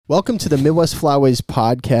Welcome to the Midwest Flyways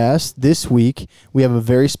podcast. This week, we have a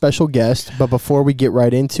very special guest, but before we get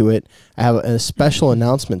right into it, I have a special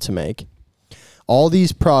announcement to make. All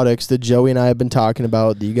these products that Joey and I have been talking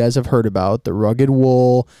about, that you guys have heard about, the rugged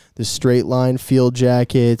wool, the straight line field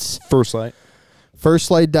jackets. First Light.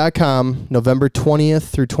 Firstlight.com, November 20th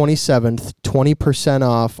through 27th, 20%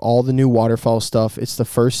 off all the new waterfowl stuff. It's the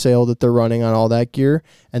first sale that they're running on all that gear.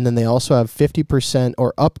 And then they also have 50%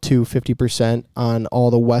 or up to 50% on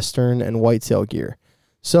all the Western and whitetail gear.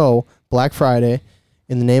 So, Black Friday,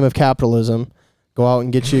 in the name of capitalism, go out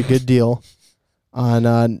and get you a good deal on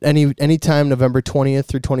any time November 20th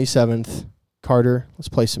through 27th. Carter, let's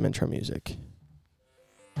play some intro music.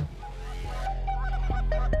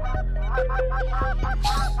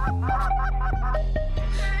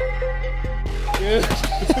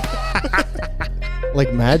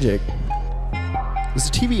 Like magic. Is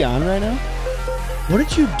the TV on right now? What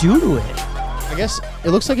did you do to it? I guess it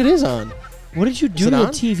looks like it is on. What did you do to the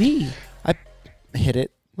TV? I hit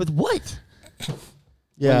it. With what?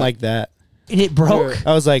 Yeah. Like that. And it broke?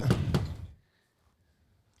 I was like, or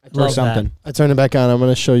love something. I turned it back on. I'm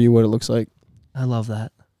going to show you what it looks like. I love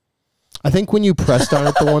that. I think when you pressed on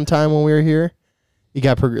it the one time when we were here, it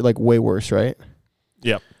got like way worse, right?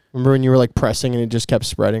 Yep. Remember when you were like pressing and it just kept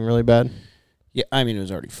spreading really bad? Yeah, I mean, it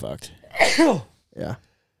was already fucked. Yeah.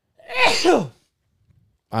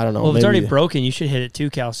 I don't know. Well, if it's already broken, you should hit it too,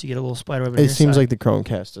 Cal, so you get a little spider web. It seems like the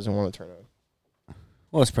Chromecast doesn't want to turn on.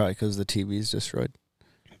 Well, it's probably because the TV's destroyed.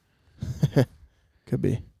 Could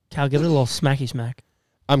be. Cal, give it a little smacky smack.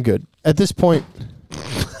 I'm good. At this point...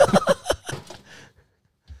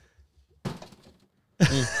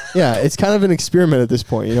 Yeah, it's kind of an experiment at this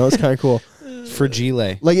point. You know, it's kind of cool. For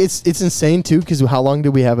Gile. Like, it's insane, too, because how long did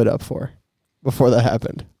we have it up for before that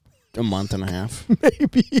happened? A month and a half.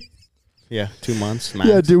 Maybe. Yeah, 2 months max.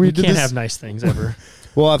 Yeah, dude, we You did can't this. have nice things ever.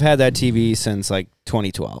 Well, I've had that TV since like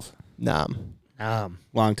 2012. Nom.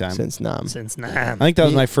 Long time. Since Nom. Since nah. I think that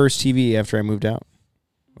was my first TV after I moved out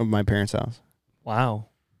of my parents' house. Wow.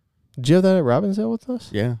 Did you have that at Robbinsdale with us?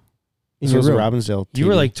 Yeah. In This your was a room? Robbinsdale TV. You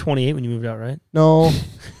were like 28 when you moved out, right? No.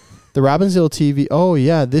 The Robbinsdale TV. Oh,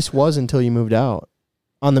 yeah. This was until you moved out.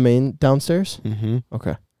 On the main downstairs? Mm-hmm.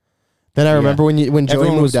 Okay. Then I remember when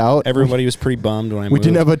Joey moved out. Everybody was pretty bummed when I moved. We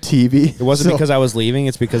didn't have a TV. It wasn't because I was leaving.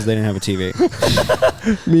 It's because they didn't have a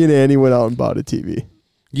TV. Me and Annie went out and bought a TV.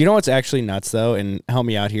 You know what's actually nuts, though, and help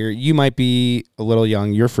me out here? You might be a little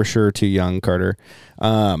young. You're for sure too young, Carter.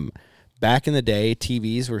 Back in the day,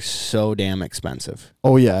 TVs were so damn expensive.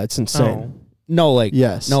 Oh, yeah. It's insane. Oh. No, like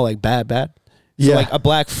Yes. No, like bad. So Yeah. like a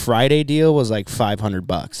Black Friday deal was like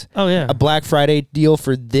 $500. Oh, yeah. A Black Friday deal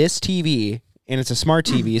for this TV, and it's a smart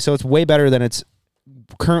TV, so it's way better than it's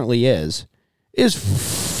currently is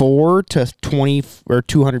 $4 to $20 or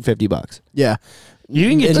 $250. Yeah. You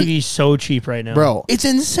can get TV so cheap right now. Bro, It's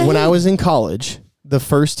insane. when I was in college, the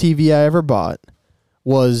first TV I ever bought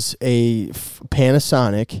was a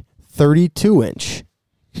Panasonic 32-inch,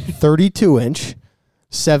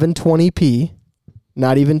 720p,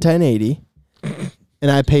 not even 1080,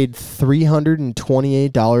 and I paid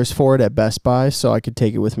 $328 for it at Best Buy so I could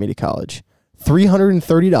take it with me to college.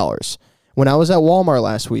 $330. When I was at Walmart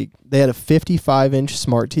last week, they had a 55-inch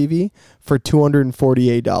smart TV for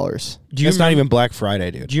 $248. That's not even Black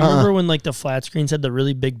Friday, dude. Do you remember when like the flat screens had the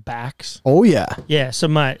really big backs? Oh, yeah. Yeah, so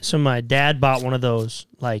my dad bought one of those,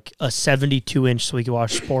 like a 72-inch, so we could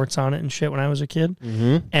watch sports on it and shit when I was a kid.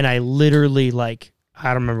 Mm-hmm. And I literally, like,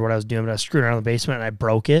 I don't remember what I was doing, but I was screwing around in the basement and I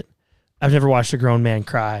broke it. I've never watched a grown man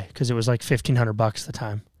cry because it was like $1,500 at the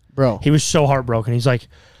time. Bro. He was so heartbroken. He's like,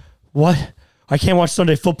 "What? I can't watch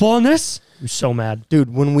Sunday football on this?" He was so mad.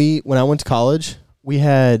 Dude, when I went to college, we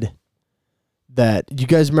had that. You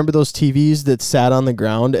guys remember those TVs that sat on the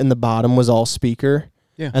ground and the bottom was all speaker?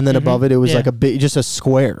 Yeah. And then above it was like a big, just a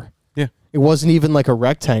square. Yeah. It wasn't even like a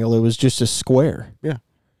rectangle. It was just a square. Yeah.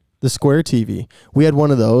 The square TV. We had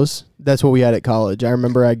one of those. That's what we had at college. I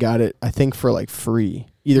remember I got it, I think, for like free.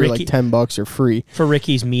 Either like $10 or free. For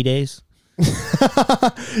Ricky's me days.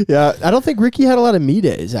 Yeah. I don't think Ricky had a lot of me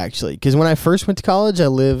days, actually. Because when I first went to college, I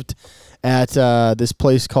lived at this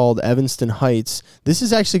place called Evanston Heights. This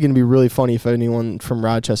is actually going to be really funny if anyone from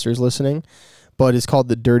Rochester is listening. But it's called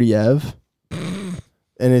the Dirty Ev. And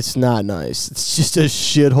it's not nice. It's just a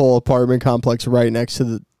shithole apartment complex right next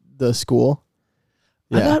to the school.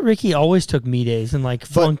 I thought Ricky always took me days and like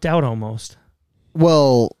flunked out almost.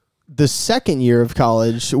 Well, the second year of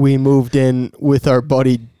college, we moved in with our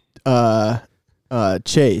buddy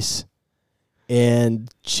Chase. And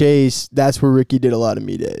Chase, that's where Ricky did a lot of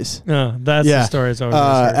me days. Oh, that's the story.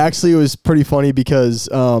 Always actually, it was pretty funny because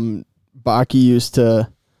Baki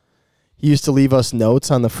he used to leave us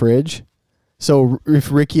notes on the fridge. So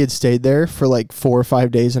if Ricky had stayed there for like 4 or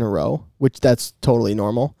 5 days in a row, which that's totally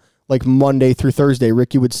normal, like Monday through Thursday,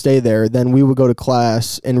 Ricky would stay there. Then we would go to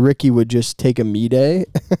class, and Ricky would just take a me day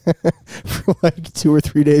for like 2 or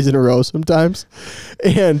 3 days in a row sometimes.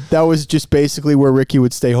 And that was just basically where Ricky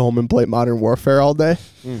would stay home and play Modern Warfare all day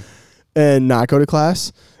and not go to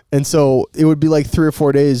class. And so it would be like 3 or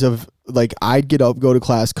 4 days of like I'd get up, go to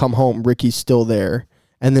class, come home, Ricky's still there,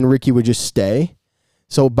 and then Ricky would just stay.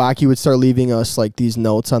 So Baki would start leaving us like these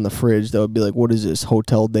notes on the fridge that would be like, "What is this,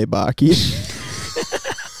 Hotel de Baki?"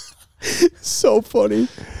 So funny.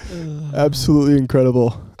 Absolutely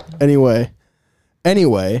incredible. Anyway,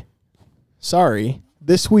 sorry.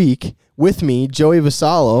 This week with me, Joey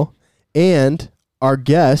Vassallo, and our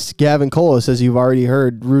guest, Gavin Kolles, as you've already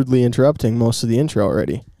heard, rudely interrupting most of the intro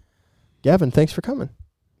already. Gavin, thanks for coming.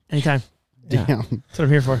 Anytime. Yeah. Damn. That's what I'm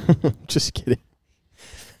here for. Just kidding.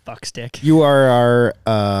 Fuck stick. You are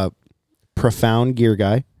our profound gear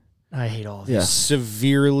guy. I hate all of you. Yeah.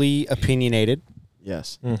 Severely opinionated.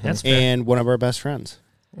 Yes. That's fair. And one of our best friends.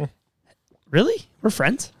 Really? We're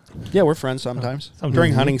friends? Yeah, we're friends sometimes. Sometimes.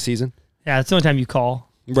 During hunting season. Yeah, it's the only time you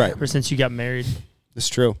call. Right. Ever since you got married. It's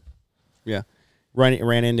true. Yeah. Ran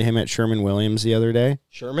into him at Sherman Williams the other day.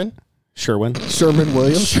 Sherman Williams.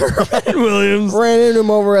 Williams. Ran into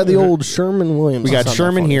him over at the old Sherman Williams. We got That's not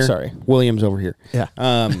Sherman funny, here. Sorry. Williams over here. Yeah.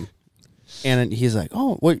 And he's like,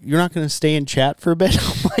 "Oh, what? You're not going to stay and chat for a bit?"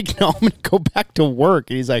 I'm like, "No, I'm going to go back to work."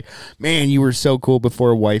 And he's like, "Man, you were so cool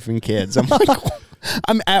before wife and kids." I'm like,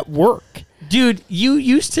 "I'm at work, Dude, you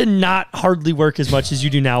used to not hardly work as much as you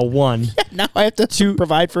do now. 1. now I have to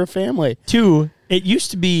provide for a family." 2, it used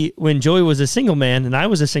to be when Joey was a single man and I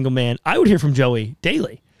was a single man, I would hear from Joey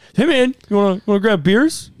daily. "Hey man, you wanna grab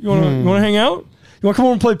beers? You wanna hang out? You wanna come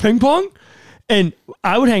over and play ping pong?" And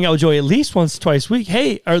I would hang out with Joey at least once, twice a week.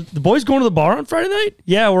 "Hey, are the boys going to the bar on Friday night?"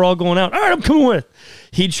 "Yeah, we're all going out." "All right, I'm coming with."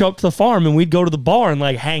 He'd show up to the farm and we'd go to the bar and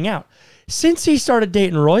like hang out. Since he started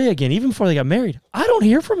dating Roya again, even before they got married, I don't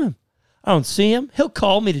hear from him. I don't see him. He'll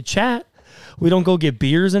call me to chat. We don't go get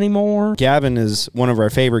beers anymore. Gavin is one of our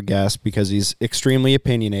favorite guests because he's extremely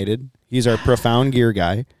opinionated. He's our profound gear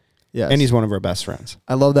guy. Yes. And he's one of our best friends.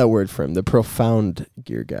 I love that word for him, the profound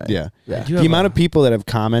gear guy. Yeah. Yeah. The amount of people that have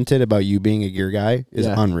commented about you being a gear guy is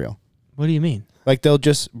unreal. What do you mean? Like, they'll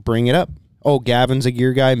just bring it up. "Oh, Gavin's a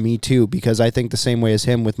gear guy. Me too, because I think the same way as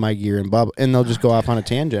him with my gear and bubble." And they'll just go off on a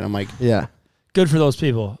tangent. I'm like, Yeah. Good for those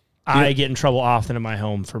people. I get in trouble often in my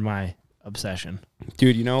home for my obsession.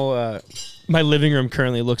 dude, you know, My living room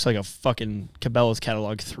currently looks like a fucking Cabela's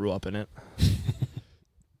catalog threw up in it.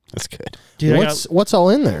 that's good. Dude, What's all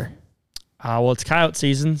in there? well, it's coyote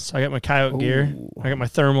season, so I got my coyote gear. I got my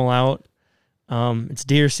thermal out. It's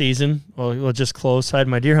deer season. Well, we'll just close. So I had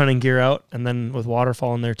my deer hunting gear out, and then with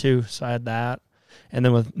waterfall in there too. So I had that. And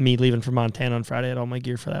then with me leaving for Montana on Friday, I had all my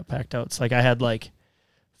gear for that packed out. It's like I had like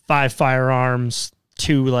 5 firearms,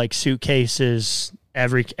 2 like suitcases.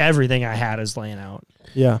 Everything I had is laying out.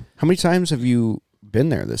 Yeah. How many times have you been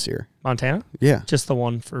there this year? Montana? Yeah. Just the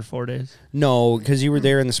one for 4 days. No, because you were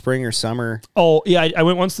there in the spring or summer. Oh, yeah. I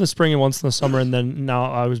went once in the spring and once in the summer, and then now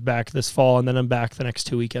I was back this fall, and then I'm back the next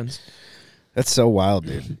 2 weekends. That's so wild,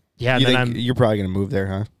 dude. Yeah, you and then think you're probably going to move there,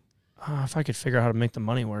 huh? if I could figure out how to make the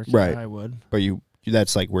money work, Right. yeah, I would. But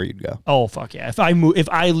that's like where you'd go. Oh, fuck yeah. If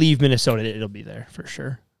I leave Minnesota, it'll be there for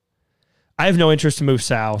sure. I have no interest to move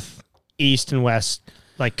south, east and west.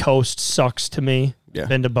 Like, coast sucks to me. Yeah.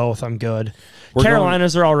 Been to both. I'm good. We're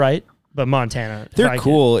Carolinas are all right, but Montana. They're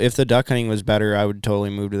cool. If the duck hunting was better, I would totally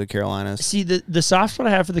move to the Carolinas. See, the soft spot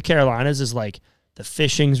I have for the Carolinas is like the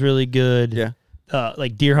fishing's really good. Yeah.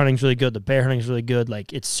 Like deer hunting's really good. The bear hunting's really good.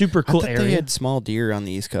 Like, it's super cool I thought area. they had small deer on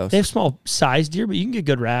the East Coast. They have small size deer, but you can get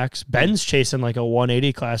good racks. Ben's chasing like a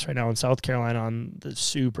 180 class right now in South Carolina on the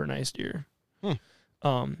super nice deer.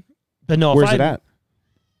 But no, Where's it at?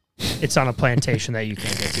 It's on a plantation that you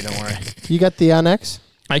can't get to. Don't worry. You got the Onyx?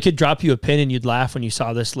 I could drop you a pin and you'd laugh when you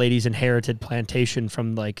saw this lady's inherited plantation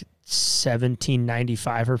from like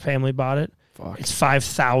 1795. Her family bought it. Fuck. It's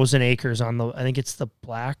 5,000 acres on I think it's the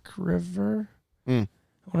Black River. I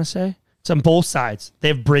want to say it's on both sides. They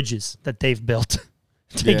have bridges that they've built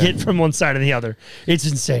to get from one side to the other. It's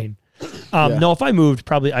insane. No, if I moved,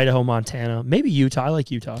 probably Idaho, Montana, maybe Utah. I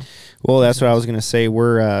like Utah. Well, that's what I was gonna say.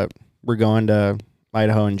 We're going to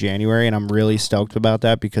Idaho in January, and I'm really stoked about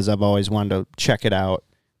that because I've always wanted to check it out,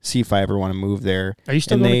 see if I ever want to move there. Are you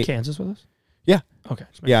still going to Kansas with us? Yeah. Okay.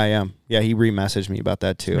 Yeah, I am. Yeah, he re-messaged me about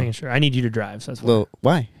that too. Making sure. I need you to drive. So that's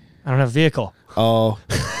why? I don't have a vehicle. Oh,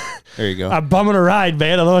 there you go. I'm bumming a ride,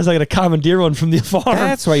 man. Otherwise, I got to commandeer one from the farm.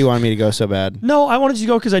 That's why you wanted me to go so bad. No, I wanted you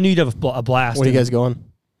to go because I knew you'd have a blast. When are you guys going?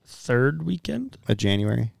 third weekend of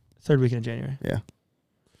January. of January. Yeah.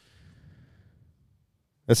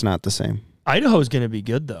 That's not the same. Idaho's going to be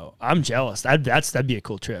good, though. I'm jealous. That'd be a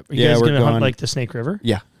cool trip. Are you Yeah, guys we're going to hunt going- like the Snake River?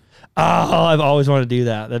 Yeah. Oh, I've always wanted to do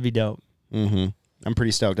that. That'd be dope. Mm-hmm. I'm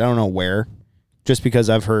pretty stoked. I don't know where, just because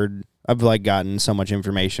I've like gotten so much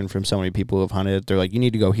information from so many people who have hunted it. They're like, you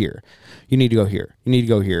need to go here. You need to go here. You need to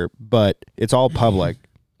go here. But it's all public.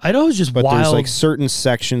 Idaho's just But wild. there's like certain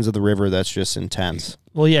sections of the river that's just intense.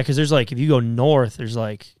 Well, yeah, because there's like, if you go north, there's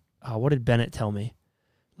like, what did Bennett tell me?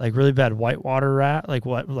 Like really bad whitewater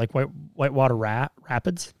whitewater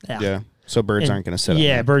rapids. Yeah. So birds aren't going to sit on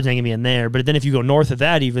Yeah, there. birds ain't going to be in there. But then if you go north of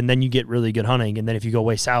that even, then you get really good hunting. And then if you go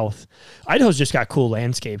way south, Idaho's just got cool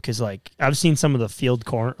landscape because like I've seen some of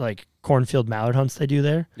the cornfield mallard hunts they do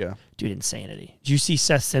there. Yeah. Dude, insanity. Did you see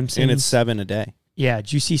Seth Simpson? And it's 7 a day. Yeah,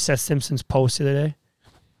 did you see Seth Simpson's post the other day?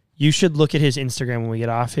 You should look at his Instagram when we get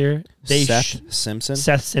off here. Seth Simpson?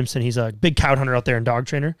 Seth Simpson. He's a big cow hunter out there and dog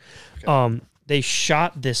trainer. Okay. They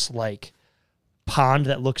shot this like pond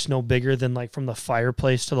that looks no bigger than like from the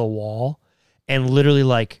fireplace to the wall, and literally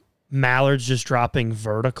like mallards just dropping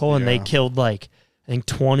vertical, and they killed like I think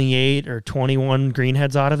 28 or 21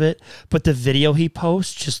 greenheads out of it. But the video he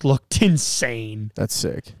posts just looked insane. That's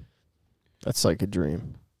sick. That's like a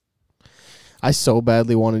dream. I so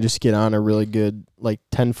badly want to just get on a really good, like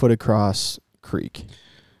 10-foot across creek.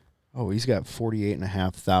 Oh, he's got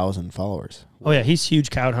 48,500 followers. Oh yeah, he's a huge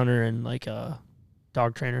cow hunter and like a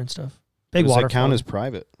dog trainer and stuff. Big Does water. that count as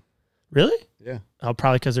private? Really? Yeah. Oh,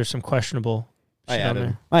 probably because there's some questionable. I shit on added.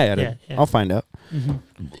 there. I added. Yeah. I'll find out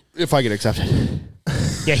if I get accepted.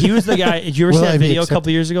 Yeah, he was the guy. Did you ever Will see I that be video a accepted?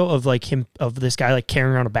 couple years ago of like him of this guy like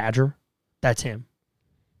carrying around a badger? That's him.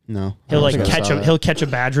 No. He'll don't like think I catch saw a that. he'll catch a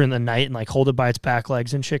badger in the night and like hold it by its back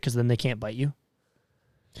legs and shit because then they can't bite you.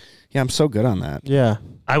 Yeah, I'm so good on that. Yeah.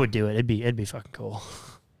 I would do it. It'd be fucking cool.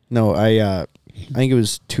 No, I think it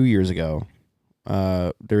was 2 years ago.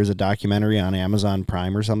 There was a documentary on Amazon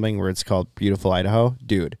Prime or something where it's called Beautiful Idaho.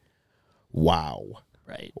 Dude, wow.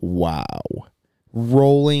 Right. Wow.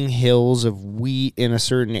 Rolling hills of wheat in a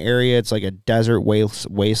certain area. It's like a desert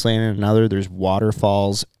wasteland in another. There's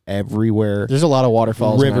waterfalls everywhere. There's a lot of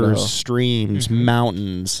waterfalls in Idaho. Rivers, streams,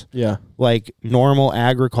 mountains. Yeah. Like normal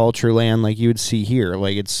agriculture land like you would see here.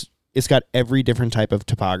 Like it's got every different type of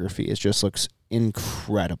topography. It just looks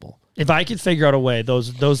incredible. If I could figure out a way,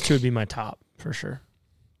 those two would be my top for sure.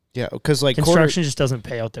 Yeah, because like Construction just doesn't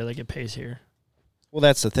pay out there like it pays here. well,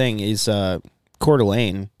 that's the thing is Coeur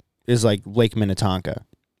d'Alene is like Lake Minnetonka.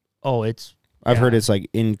 Oh, I've heard it's like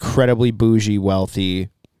incredibly bougie, wealthy.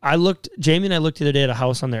 Jamie and I looked the other day at a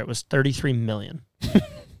house on there. It was $33 million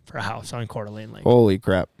for a house on Coeur d'Alene Lake. Holy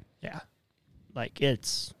crap. Yeah. Like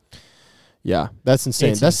it's Yeah, that's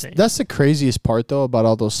insane. It's That's insane. that's the craziest part though about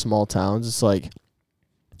all those small towns. It's like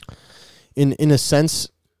in a sense,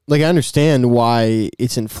 like I understand why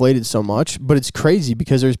it's inflated so much, but it's crazy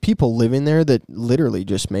because there's people living there that literally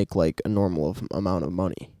just make like a normal amount of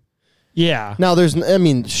money. yeah. Now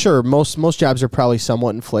sure, most jobs are probably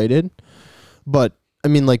somewhat inflated, but I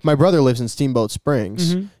mean, like my brother lives in Steamboat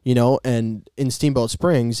Springs, you know, and in Steamboat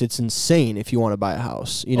Springs, it's insane if you want to buy a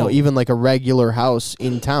house. You know, even like a regular house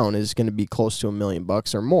in town is going to be close to $1 million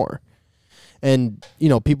or more. And, you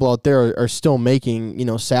know, people out there are still making, you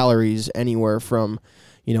know, salaries anywhere from,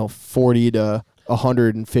 you know, 40 to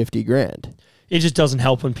 150 grand. It just doesn't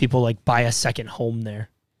help when people like buy a second home there.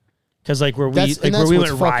 Cause like where we That's went what's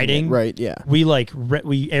fucking riding, it, right? Yeah. we like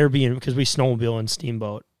we Airbnb because we snowmobile in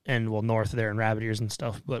Steamboat and well north of there in Rabbit Ears and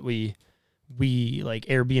stuff. But we like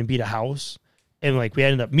Airbnb'd a house and like we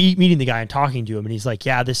ended up meeting the guy and talking to him and he's like,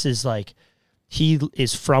 yeah, this is like he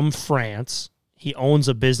is from France. He owns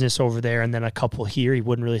a business over there and then a couple here. He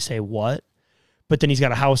wouldn't really say what, but then he's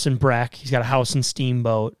got a house in Breck. He's got a house in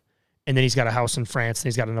Steamboat, and then he's got a house in France. And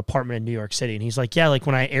he's got an apartment in New York City. And he's like, yeah, like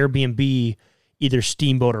when I Airbnb either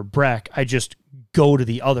Steamboat or Breck, I just go to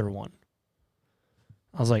the other one.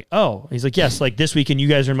 I was like, oh. He's like, yes, like this weekend you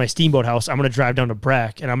guys are in my Steamboat house. I'm going to drive down to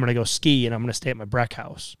Breck, and I'm going to go ski, and I'm going to stay at my Breck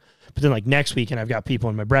house. But then like next weekend I've got people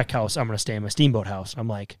in my Breck house. I'm going to stay in my Steamboat house. And I'm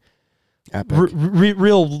like, Epic.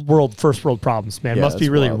 real world, first world problems, man. Yeah, Must be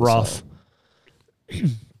that's really wild rough. stuff.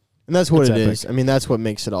 And that's what It's it epic. is. I mean, that's what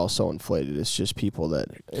makes it all so inflated. It's just people that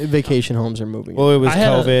vacation homes are moving. Well, it was I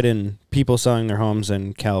had a- COVID and people selling their homes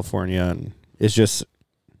in California, and it's just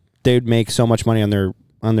they'd make so much money on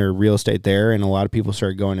their real estate there, and a lot of people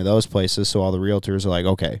started going to those places. So all the realtors are like,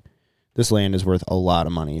 okay, this land is worth a lot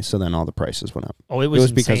of money. So then all the prices went up. Oh, it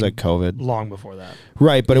was because insane of COVID. long before that.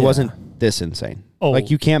 Right, but it wasn't this insane. Oh.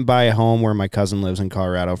 Like you can't buy a home where my cousin lives in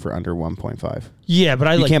Colorado for under 1.5. Yeah,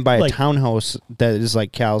 but you can't buy a townhouse that is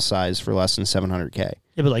like Cal's size for less than $700K.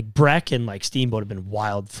 Yeah, but like Breck and like Steamboat have been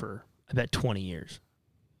wild for I bet 20 years.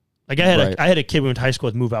 Like I had a kid when we went to high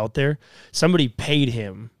school move out there. Somebody paid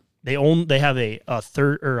him. They have a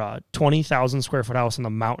 20,000 square foot house on the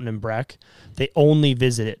mountain in Breck. They only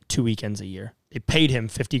visit it 2 weekends a year. They paid him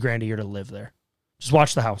 $50,000 a year to live there. Just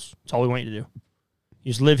watch the house. That's all we want you to do.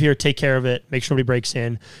 You just live here, take care of it, make sure nobody breaks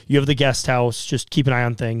in. You have the guest house, just keep an eye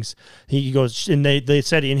on things. He goes, and they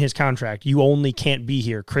said in his contract, you only can't be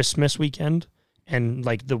here Christmas weekend and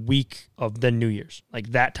like the week of the New Year's,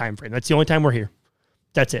 like that time frame. That's the only time we're here.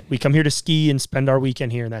 That's it. We come here to ski and spend our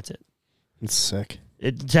weekend here, and that's it. It's sick.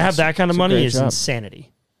 To have that kind of money is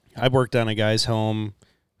insanity. I worked on a guy's home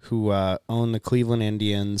who owned the Cleveland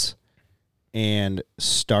Indians and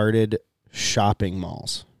started shopping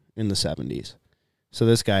malls in the 70s. So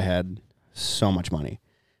this guy had so much money.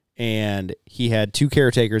 And he had 2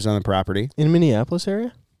 caretakers on the property. In Minneapolis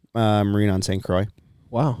area? Marine on St. Croix.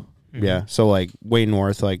 Wow. Mm-hmm. Yeah. So like way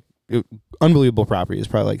north, like unbelievable property. It's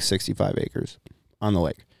probably like 65 acres on the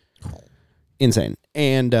lake. Insane.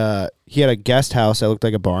 And he had a guest house that looked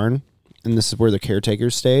like a barn. And this is where the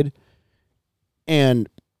caretakers stayed. And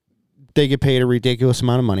they get paid a ridiculous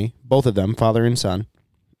amount of money. Both of them, father and son.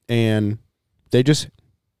 And they just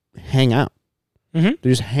hang out. Mm-hmm. They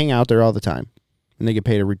just hang out there all the time, and they get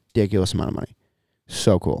paid a ridiculous amount of money.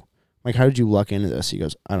 So cool. Like, how did you luck into this? He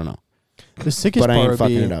goes, I don't know. The sickest but I part ain't would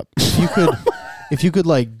fucking be it up. if you could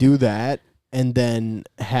like do that and then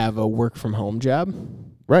have a work from home job.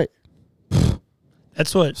 Right.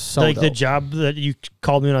 That's what the job that you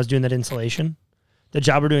called me when I was doing that insulation. The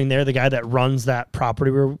job we're doing there, the guy that runs that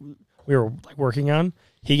property we were like working on,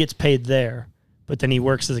 he gets paid there, but then he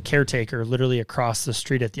works as a caretaker literally across the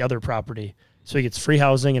street at the other property. So he gets free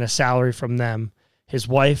housing and a salary from them. His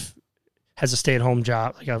wife has a stay-at-home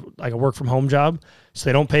job, like a work-from-home job, so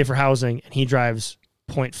they don't pay for housing, and he drives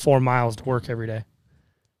 0.4 miles to work every day.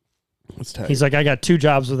 That's tight. He's like, I got 2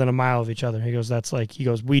 jobs within a mile of each other. He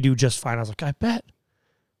goes, we do just fine. I was like, I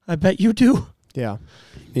bet you do. Yeah.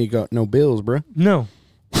 You got no bills, bro. No.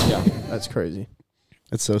 Yeah, that's crazy.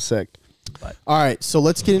 That's so sick. All right, so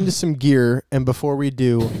let's get into some gear, and before we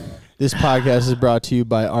do, this podcast is brought to you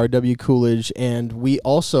by RW Coolidge, and we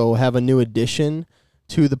also have a new addition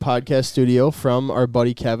to the podcast studio from our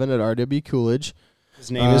buddy Kevin at RW Coolidge. His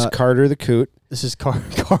name is Carter the Coot. This is Carter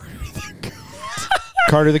the Coot.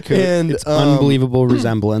 Carter the Coot. And, it's unbelievable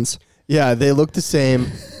resemblance. Yeah, they look the same,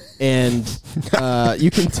 and you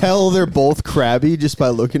can tell they're both crabby just by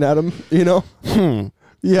looking at them, you know?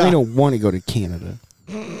 Yeah. I don't want to go to Canada.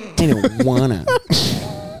 I don't want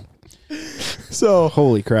to. So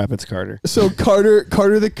holy crap, it's Carter. So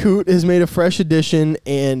Carter the Coot has made a fresh edition,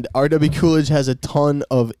 and RW Coolidge has a ton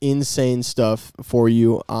of insane stuff for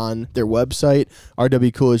you on their website,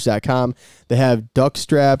 rwcoolidge.com. They have duck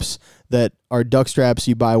straps that are duck straps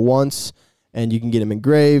you buy once, and you can get them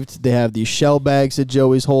engraved. They have these shell bags that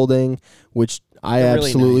Joey's holding, which They're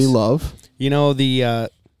absolutely really love. You know, the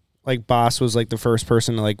like Boss was like the first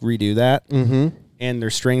person to like redo that. Mm-hmm. And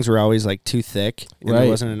their strings were always like too thick, and there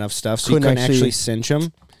wasn't enough stuff, so you couldn't actually cinch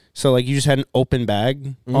them. So like you just had an open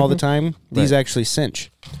bag all the time. These actually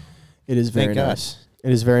cinch. It is very nice.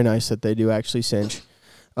 It is very nice that they do actually cinch.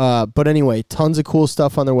 But anyway, tons of cool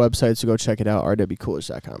stuff on their website, so go check it out,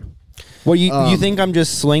 rwcoolidge.com. Well, you think I'm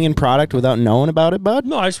just slinging product without knowing about it, bud?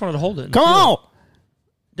 No, I just wanted to hold it. Come on!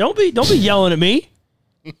 Don't be yelling at me.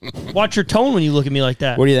 Watch your tone when you look at me like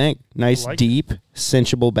that. What do you think? Nice, deep,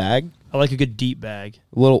 cinchable bag. I like a good deep bag.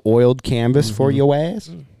 A little oiled canvas for your ass.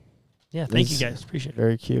 Yeah, thank you guys. Appreciate it.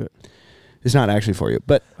 Very cute. It's not actually for you,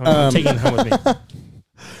 but I'm taking it home with me.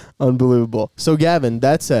 Unbelievable. So Gavin,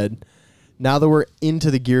 that said, now that we're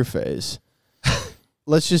into the gear phase,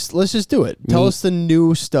 let's just do it. Tell us the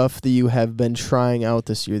new stuff that you have been trying out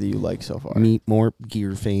this year that you like so far. Meet more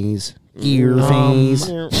gear phase. Gear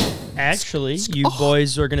phase. Actually, you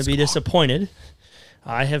boys are going to be disappointed.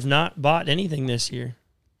 I have not bought anything this year.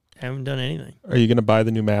 Haven't done anything. Are you going to buy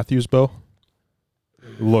the new Matthews bow?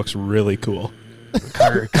 It looks really cool.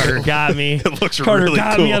 Carter got me. It looks Carter really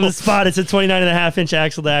got cool. me on the spot. It's a 29.5-inch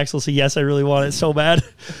axle to axle, so yes, I really want it so bad.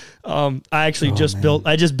 I actually just built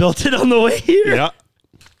it on the way here. Yeah.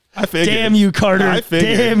 I figured. Damn you, Carter. I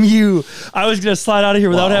figured. Damn you. I was going to slide out of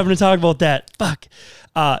here without having to talk about that. Fuck.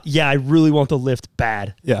 Yeah, I really want the lift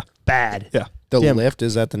bad. Yeah. Bad. Yeah. The lift,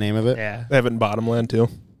 is that the name of it? Yeah. They have it in Bottomland too.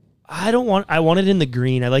 I want it in the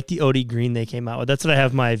green. I like the OD green they came out with. That's what I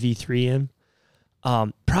have my V3 in.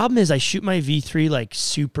 Problem is I shoot my V3 like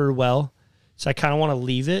super well, so I kind of want to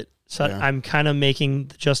leave it. So I'm kind of making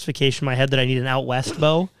the justification in my head that I need an out west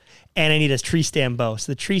bow and I need a tree stand bow.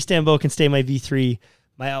 So the tree stand bow can stay my V3.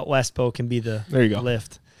 My out west bow can be the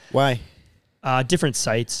lift. Why? Different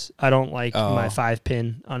sights. I don't like my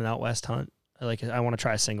 5-pin on an out west hunt. I want to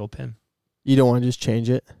try a single pin. You don't want to just change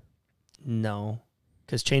it? No,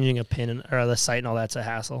 because changing a pin or the sight and all that's a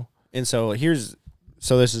hassle. And so this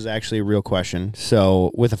is actually a real question.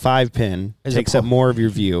 So with a 5-pin, it takes up more of your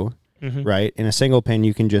view, right? In a single pin,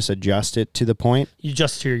 you can just adjust it to the point. You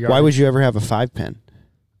adjust to your yardage. Why would you ever have a 5-pin?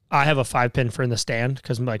 I have a 5-pin for in the stand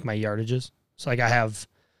because like my yardages. So like I have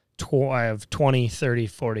 20, 30,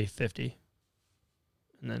 40, 50.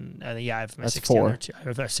 And then I have my That's 60 4. on there too.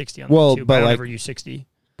 I have 60 on there too, but I don't ever use 60.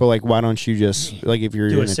 But like, why don't you just like if you're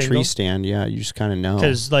Do in a a tree single? stand? Yeah, you just kind of know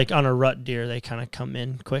Because like on a rut deer, they kind of come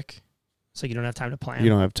in quick, so you don't have time to plan. you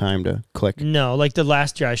don't have time to click. No, like the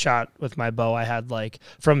last year I shot with my bow, I had like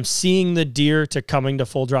from seeing the deer to coming to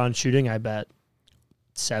full draw and shooting, I bet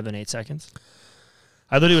 7-8 seconds.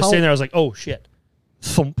 I literally was sitting there, I was like, oh shit,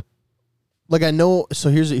 thump. Like I know. So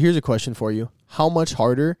here's a question for you: how much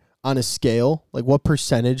harder on a scale? Like what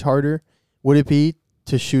percentage harder would it be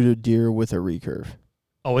to shoot a deer with a recurve?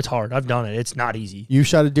 Oh, it's hard. I've done it. It's not easy. You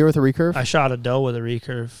shot a deer with a recurve? I shot a doe with a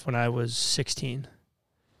recurve when I was 16.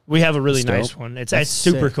 We have a really nice one. It's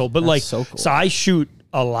super sick. cool. But That's like, so cool. so I shoot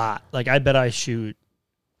a lot. Like I bet I shoot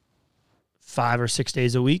 5 or 6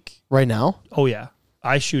 days a week. Right now? Oh yeah,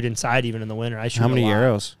 I shoot inside even in the winter. I shoot. How many a lot.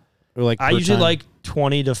 arrows? Or like I per usually time? like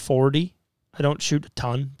 20 to 40. I don't shoot a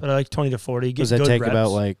ton, but I like 20 to 40. Get Does that good take reps.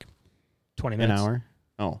 about like 20 an minutes? hour?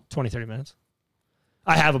 Oh, 20, 30 minutes.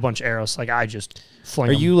 I have a bunch of arrows. Like I just fling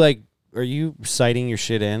are them. you sighting your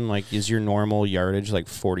shit in? Like, is your normal yardage like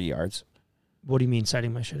 40 yards? What do you mean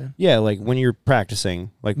sighting my shit in? Yeah, like when you're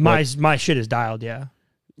practicing, like My shit is dialed. Yeah.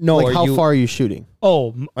 no, Like how far are you shooting?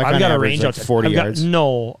 Oh, Like I've on got a average, range like out to 40 I've got- yards?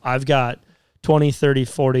 No, I've got 20, 30,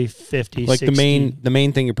 40, 50, like 60. the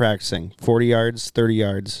main thing you're practicing? 40 yards, 30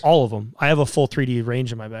 yards. All of them. I have a full 3D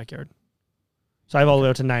range in my backyard. So I have all the way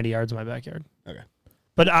up to 90 yards in my backyard. Okay.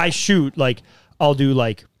 But I shoot, like, I'll do,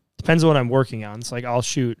 like, depends on what I'm working on. So, like, I'll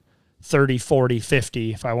shoot 30, 40,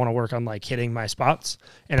 50 if I want to work on, like, hitting my spots.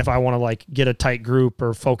 And if I want to, like, get a tight group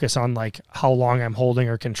or focus on, like, how long I'm holding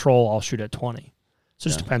or control, I'll shoot at 20. So it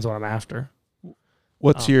just depends what I'm after.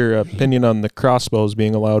 What's your opinion on the crossbows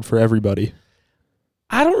being allowed for everybody?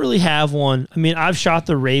 I don't really have one. I mean, I've shot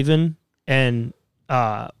the Raven, and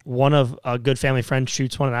one of a good family friend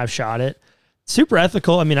shoots one, and I've shot it. Super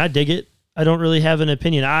ethical. I mean, I dig it. I don't really have an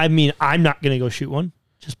opinion. I mean, I'm not going to go shoot one.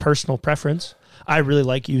 Just personal preference. I really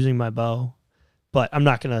like using my bow, but I'm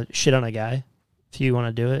not going to shit on a guy. If you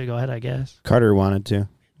want to do it, go ahead, I guess. Carter wanted to,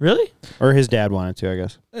 Really? or his dad wanted to, I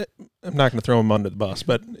guess. I'm not going to throw him under the bus,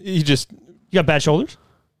 but he just... You got bad shoulders?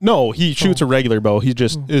 No, he shoots a regular bow. He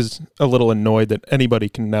just is a little annoyed that anybody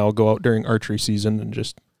can now go out during archery season and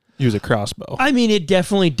just use a crossbow. I mean, it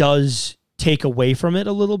definitely does take away from it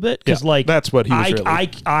a little bit because, like, that's what he was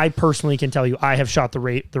I personally can tell you, I have shot the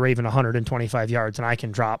Raven 125 yards, and I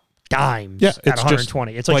can drop dimes at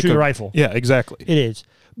 120. It's like shooting a rifle. Yeah, exactly. It is.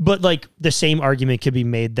 But, like, the same argument could be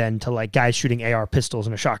made then to, like, guys shooting AR pistols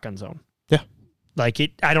in a shotgun zone. Yeah. Like,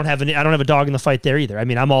 I don't have a dog in the fight there either. I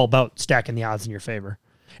mean, I'm all about stacking the odds in your favor.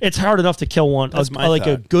 It's hard enough to kill one.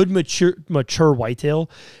 A good mature whitetail.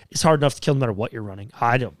 It's hard enough to kill no matter what you're running.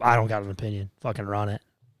 I don't got an opinion. Fucking run it.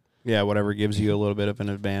 Yeah, whatever gives you a little bit of an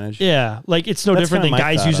advantage. Yeah, like it's no That's different kinda than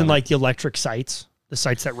my guys thought using on like the electric sights, the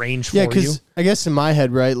sights that range for you. Yeah, because I guess in my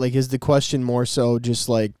head, right, like is the question more so just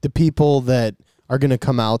like the people that are going to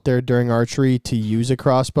come out there during archery to use a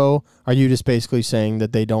crossbow, are you just basically saying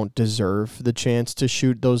that they don't deserve the chance to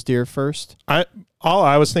shoot those deer first? All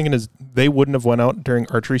I was thinking is they wouldn't have went out during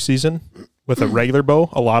archery season with a regular bow.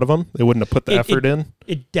 A lot of them, they wouldn't have put the effort in.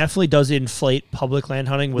 It definitely does inflate public land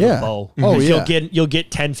hunting with Yeah. a bow. Oh, Because yeah. You'll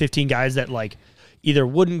get 10, 15 guys that like either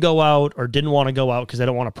wouldn't go out or didn't want to go out because they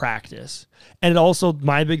don't want to practice. And it also,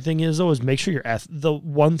 my big thing is though, is make sure you're the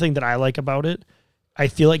one thing that I like about it, I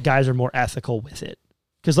feel like guys are more ethical with it.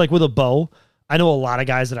 Because like with a bow, I know a lot of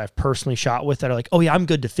guys that I've personally shot with that are like, oh yeah, I'm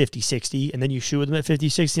good to 50, 60. And then you shoot with them at 50,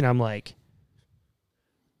 60. And I'm like,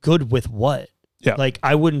 good with what? Yeah. Like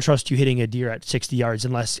I wouldn't trust you hitting a deer at 60 yards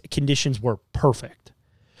unless conditions were perfect.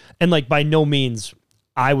 And like by no means,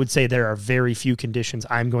 I would say there are very few conditions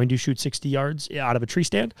I'm going to shoot 60 yards out of a tree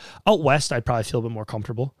stand. Out west, I'd probably feel a bit more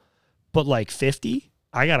comfortable. But like 50,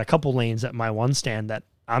 I got a couple lanes at my one stand that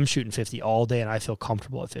I'm shooting 50 all day and I feel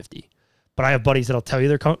comfortable at 50. But I have buddies that'll tell you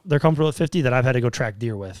they're comfortable at 50 that I've had to go track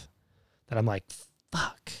deer with. That I'm like,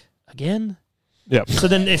 fuck, again? Yep. So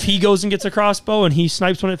then if he goes and gets a crossbow and he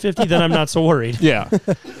snipes one at 50, then I'm not so worried. Yeah.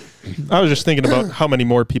 I was just thinking about how many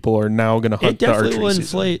more people are now going to hunt the archery Definitely will season.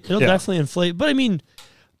 inflate. It'll definitely inflate. But I mean,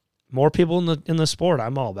 more people in the sport.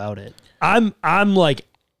 I'm all about it. I'm like,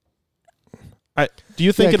 Do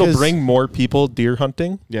you think Yeah, it'll 'cause- bring more people deer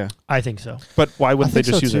hunting? Yeah. I think so. But why wouldn't they think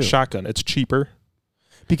just so, use a too. shotgun? It's cheaper.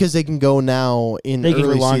 Because they can go now in They can go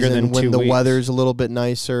early longer season than when 2 the weeks. weather's a little bit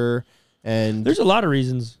nicer. And There's a lot of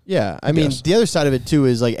reasons. yeah, I mean, guess. the other side of it too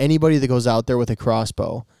is like anybody that goes out there with a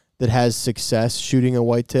crossbow that has success shooting a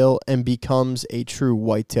whitetail and becomes a true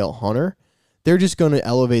whitetail hunter, they're just going to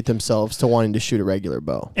elevate themselves to wanting to shoot a regular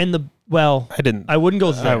bow. And I wouldn't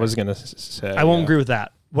go there. I was going to say. I won't agree with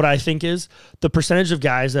that. What I think is the percentage of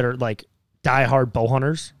guys that are like diehard bow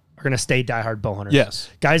hunters are going to stay diehard bow hunters. Yes.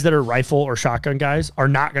 Guys that are rifle or shotgun guys are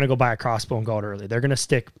not going to go buy a crossbow and go out early. They're going to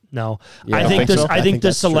stick. No, Yeah, I I think think this. so. I I think think the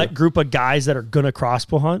that's select true. group of guys that are going to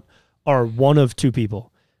crossbow hunt are one of two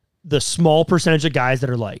people. The small percentage of guys that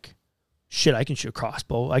are like, shit, I can shoot a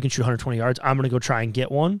crossbow. I can shoot 120 yards. I'm going to go try and get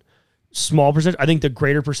one. Small percentage. I think the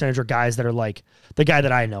greater percentage are guys that are like the guy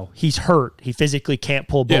that I know. He's hurt. He physically can't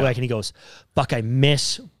pull a bow back, and he goes, "Fuck, I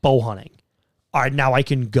miss bow hunting. All right, now I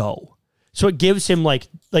can go." So it gives him like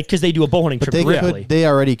because they do a bow hunting But trip. they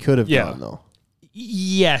already could have Yeah. gone though.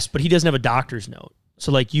 Yes, but he doesn't have a doctor's note.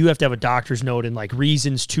 So like you have to have a doctor's note and like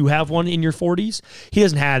reasons to have one in your 40s. He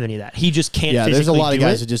doesn't have any of that. He just can't. Yeah, there's a physically lot of do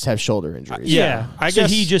guys it. that just have shoulder injuries. Yeah, I so guess-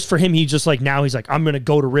 he's just like now he's like I'm gonna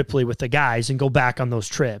go to Ripley with the guys and go back on those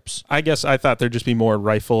trips. I guess I thought there'd just be more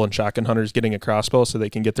rifle and shotgun hunters getting a crossbow so they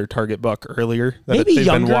can get their target buck earlier. Maybe they've been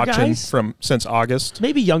younger watching guys? since August.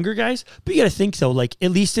 Maybe younger guys, but you got to think though. Like at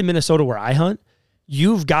least in Minnesota where I hunt,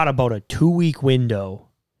 you've got about a 2-week window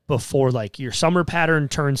before like your summer pattern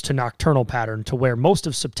turns to nocturnal pattern to where most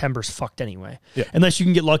of September's fucked anyway. Yeah. Unless you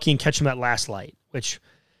can get lucky and catch them at last light, which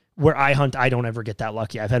where I hunt, I don't ever get that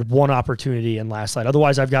lucky. I've had one opportunity in last light.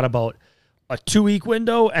 Otherwise, I've got about a 2-week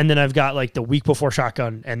window, and then I've got like the week before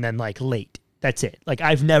shotgun, and then like late. That's it. Like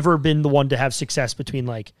I've never been the one to have success between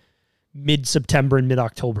like mid-September and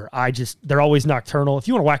mid-October. They're always nocturnal. If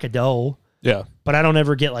you want to whack a doe, Yeah. but I don't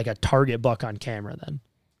ever get like a target buck on camera then,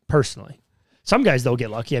 personally. Some guys, they'll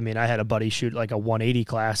get lucky. I mean, I had a buddy shoot like a 180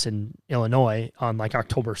 class in Illinois on like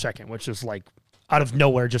October 2nd, which is like out of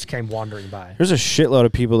nowhere just came wandering by. There's a shitload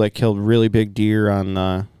of people that killed really big deer on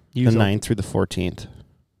the Use 9th through the 14th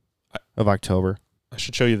of October. I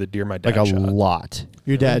should show you the deer my dad Like a shot. lot.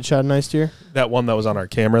 Your dad shot a nice deer? That one that was on our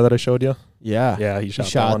camera that I showed you. Yeah. Yeah, he shot,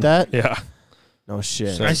 shot one. that? Yeah. No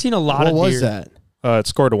shit. So- I've seen a lot what of was deer. that? It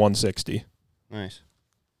scored a 160. Nice.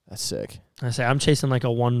 That's sick. I say I'm chasing like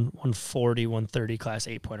a 140, 130 class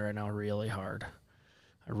 8-pointer right now really hard.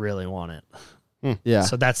 I really want it. Yeah.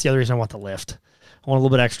 So that's the other reason I want the lift. I want a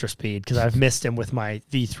little bit extra speed because I've missed him with my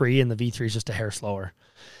V3, and the V3 is just a hair slower.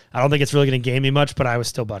 I don't think it's really going to gain me much, but I was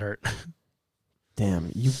still butthurt.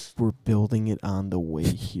 Damn, you were building it on the way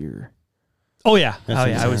here. Oh, yeah.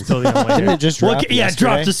 That's I was intense. building on my Didn't it just drop yeah, it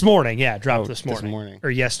dropped yesterday? this morning. Yeah, it dropped Oh, this this morning. morning. Or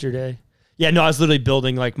yesterday. Yeah, no, I was literally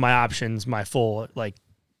building like my options, my full like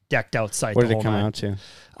decked out site. What the did it whole come nine. out to?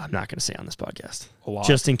 I'm not going to say on this podcast. A lot.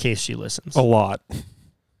 Just in case she listens. a lot.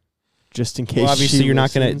 Just in case. Well, obviously she you're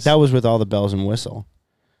not going to. listens. That was with all the bells and whistle.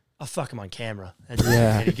 I'll fuck him on camera. That's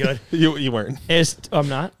Yeah. any good. You weren't. I'm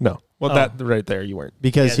not. No. Well, Oh. that right there, you weren't.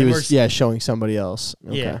 Because Yeah, he then was we're- showing somebody else.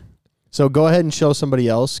 Okay. Yeah. So go ahead and show somebody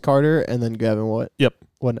else, Carter, and then Gavin. What? Yep.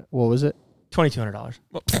 What was it? $2,200.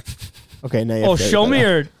 Okay, now you Oh, have to show edit me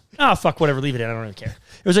that or fuck whatever. Leave it in. I don't really care.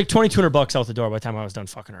 It was like $2,200 out the door by the time I was done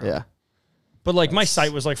fucking around. out. Yeah. But like my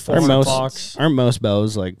site was like Aren't $400. aren't most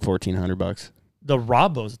bows like $1,400? The raw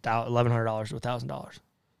bow's $1,100 to $1,000.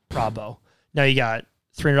 Raw bow. Now you got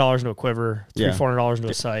 $300 into a quiver, Yeah. $400 into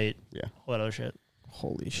a sight. Yeah. All that other shit.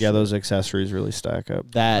 Holy shit. Yeah, those accessories really stack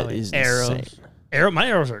up. That Oh, is arrows. insane. My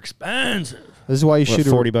arrows are expensive. This is why you What, shoot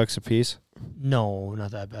 $40 a piece? No,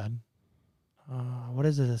 not that bad. What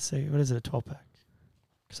is it? What is it? A 12-pack?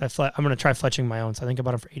 Because I'm gonna try fletching my own. So I think I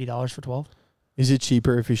bought them for $80 for 12. Is it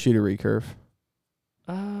cheaper if you shoot a recurve?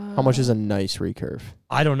 How much is a nice recurve?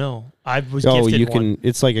 I don't know. I was Oh, gifted you one. can.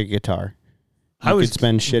 It's like a guitar. I You was- could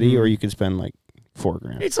spend shitty, or Mhm. you could spend like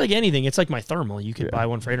 $4,000. It's like anything. It's like my thermal. You could Yeah. buy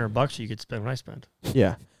one for $800. You could spend what I spend.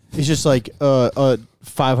 Yeah. It's just like a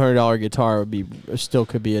 $500 guitar would be still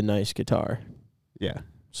could be a nice guitar. Yeah.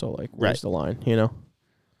 So like, where's Right. the line? You know.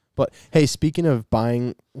 But hey, speaking of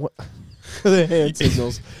buying, what the hand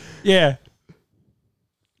signals Yeah.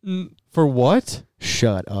 for what?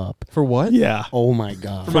 Shut up. For what? Yeah. Oh my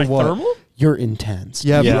god. For my what? thermal? You're intense.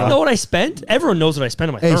 Yeah. You bro. don't know what I spent? Everyone knows what I spent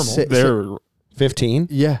on my Hey, thermal. si- They're 15?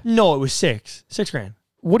 Yeah. No, it was $6,000.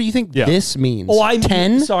 What do you think this means? Oh, I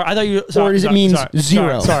 10? Sorry, I thought you. Sorry, or does it mean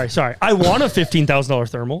 0? Sorry. I want a $15,000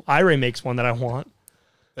 thermal. Iray makes one that I want.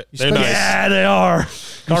 They're nice. Yeah, they are. You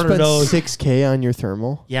Carter spent knows. $6,000 on your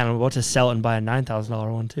thermal. Yeah, and I'm about to sell it and buy a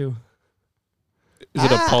 $9,000 one too. Is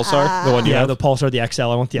it a Pulsar? The one you have? The Pulsar, the XL.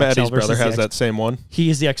 I want the Maddie's XL versus brother has the that same one. He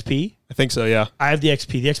is the XP. I think so, yeah. I have the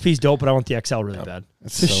XP. The XP's dope, but I want the XL really bad.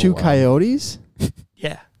 To shoot coyotes?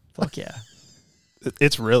 Yeah. Fuck yeah.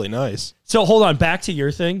 It's really nice. So hold on, back to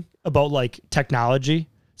your thing about like technology.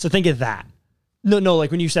 So think of that. No,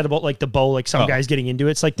 like when you said about like the bow, like some guys getting into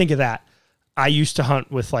it. It's like, think of that. I used to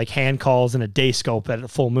hunt with like hand calls and a day scope at a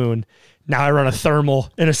full moon. Now I run a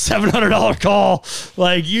thermal and a $700 call.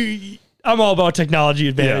 Like I'm all about technology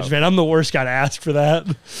advantage, man. I'm the worst guy to ask for that.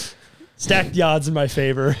 Stack the odds in my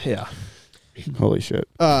favor. Yeah. Holy shit.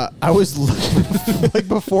 I was like,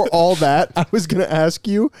 before all that, I was going to ask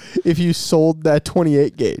you if you sold that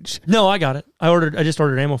 28 gauge. No, I got it. I just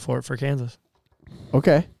ordered ammo for it for Kansas.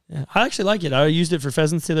 Okay. Yeah, I actually like it. I used it for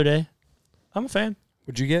pheasants the other day. I'm a fan.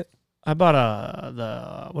 What'd you get? I bought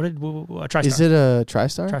a TriStar. Is it a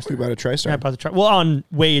TriStar? You bought a TriStar? Yeah, I bought the Well, on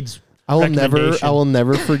Wade's I will recommendation.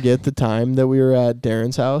 never forget the time that we were at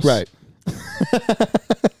Darren's house. Right.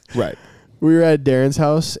 Right. We were at Darren's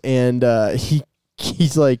house, and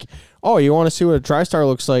he's like, "Oh, you want to see what a TriStar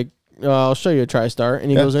looks like? I'll show you a TriStar." And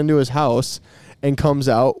he goes into his house and comes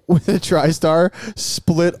out with a TriStar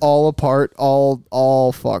split all apart,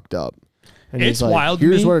 all fucked up. And It's he's like, wild to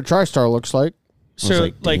Here's me. what a TriStar looks like. So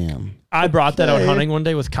like damn. I brought that out Okay. hunting one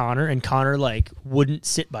day with Connor, and Connor like wouldn't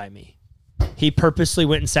sit by me. He purposely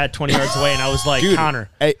went and sat 20 yards away, and I was like, Dude, Connor.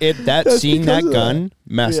 Seeing that because of gun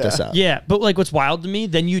messed us up. Yeah, but like what's wild to me,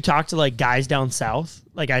 then you talk to like guys down south.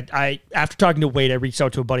 Like I after talking to Wade, I reached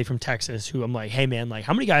out to a buddy from Texas who I'm like, hey man, like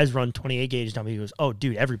how many guys run 28 gauge down? He goes, oh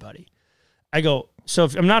dude, everybody. I go, so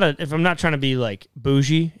if I'm not trying to be like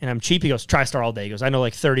bougie and I'm cheap, he goes, TriStar all day. He goes, I know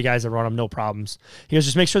like 30 guys that run them, no problems. He goes,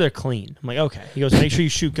 just make sure they're clean. I'm like, okay. He goes, make sure you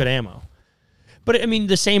shoot good ammo. But I mean,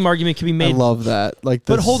 the same argument can be made. I love that. Like,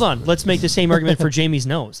 But hold on, let's make the same argument for Jamie's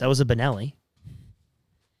nose. That was a Benelli.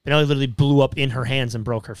 Benelli literally blew up in her hands and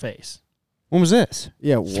broke her face. When was this?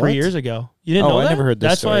 Yeah, 3 years ago. You didn't know I that? never heard this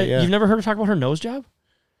That's story, why yeah. you've never heard her talk about her nose job?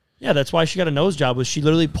 Yeah, that's why she got a nose job. Was she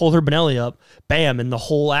literally pulled her Benelli up, bam, and the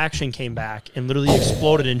whole action came back and literally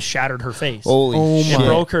exploded and shattered her face. Holy Oh shit. It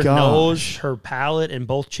broke her gosh. nose, her palate, and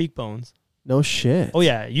both cheekbones. No shit. Oh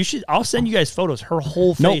yeah, you should. I'll send you guys photos. Her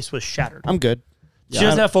whole Nope. face was shattered. I'm good. She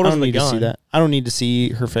doesn't have photos I of don't the need to gun. see that. I don't need to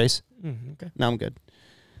see her face. Okay. No, I'm good.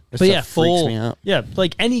 That But stuff yeah, freaks full. me out. Yeah,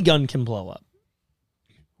 like any gun can blow up.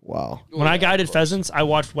 Wow. When I guided pheasants, I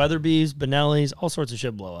watched Weatherbees, Benellis, all sorts of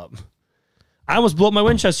shit blow up. I almost blew up my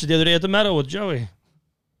Winchester the other day at the Meadow with Joey.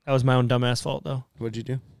 That was my own dumbass fault, though. What'd you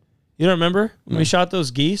do? You don't remember when we shot those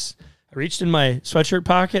geese? I reached in my sweatshirt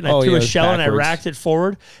pocket and I threw it a was shell and I backwards. racked it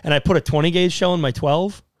forward and I put a 20 gauge shell in my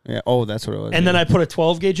 12 Yeah. Oh, that's what it was. and then I put a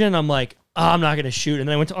 12 gauge in. And I'm like, oh, I'm not going to shoot. And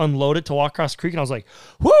then I went to unload it to walk across the creek and I was like,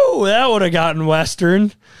 whoo, that would have gotten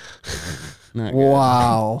Western. Not good.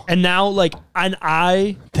 Wow. And now, like,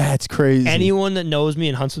 That's crazy. anyone that knows me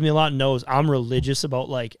and hunts with me a lot knows I'm religious about,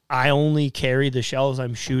 like, I only carry the shells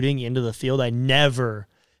I'm shooting into the field. I never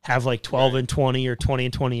have, like, 12 and 20 or 20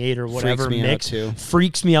 and 28 or whatever me out, mix. too.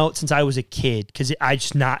 Freaks me out since I was a kid because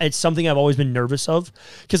it's something I've always been nervous of.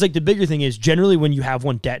 Because, like, the bigger thing is generally when you have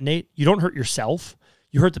one detonate, you don't hurt yourself.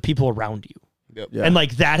 You hurt the people around you. Yep. Yeah. And,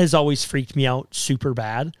 like, that has always freaked me out super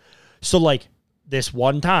bad. So, like, this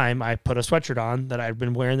one time I put a sweatshirt on that I'd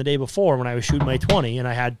been wearing the day before when I was shooting my 20 and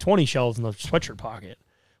I had 20 shells in the sweatshirt pocket,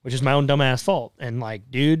 which is my own dumbass fault. And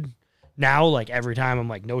like, dude, now like every time I'm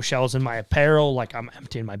like no shells in my apparel, like I'm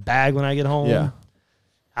emptying my bag when I get home. Yeah.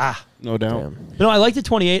 No doubt. Damn. No, I like the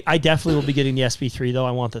 28. I definitely will be getting the SP3 though.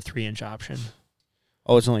 I want the 3-inch option.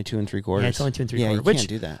 Oh, it's only 2 3/4. Yeah, it's only 2 3/4. Yeah, you which can't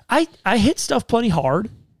do that. I hit stuff plenty hard.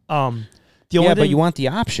 The only Yeah, but thing, you want the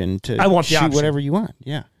option to I want the shoot option. whatever you want.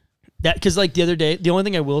 Yeah. that because like the other day, the only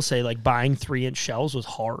thing I will say, like buying 3-inch shells was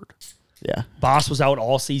hard. Yeah. Boss was out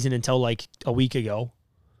all season until like a week ago.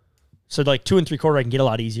 So like 2 3/4 I can get a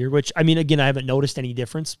lot easier, which I mean, again, I haven't noticed any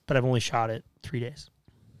difference, but I've only shot it 3 days.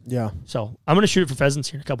 Yeah. So I'm going to shoot it for pheasants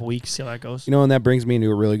here in a couple weeks, see how that goes. You know, and that brings me into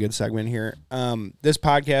a really good segment here. This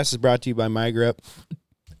podcast is brought to you by My Grip.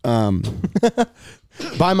 Buy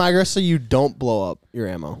Migra so you don't blow up your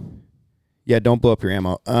ammo. Yeah, don't blow up your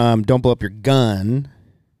ammo. Don't blow up your gun.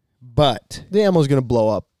 But The ammo's going to blow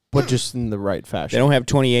up, but just in the right they fashion. don't have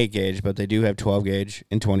 28 gauge, but they do have 12 gauge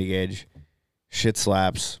and 20 gauge. Shit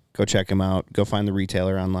slaps. Go check them out. Go find the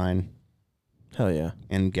retailer online. Hell yeah.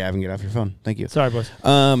 And Gavin, get off your phone. Thank you. Sorry, boys.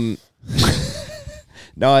 No,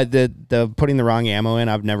 the putting the wrong ammo in,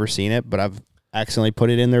 I've never seen it, but accidentally put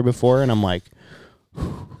it in there before, and I'm like,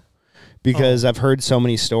 because I've heard so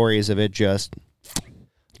many stories of it just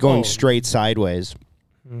going straight sideways.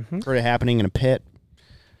 Mm-hmm. Heard it happening in a pit.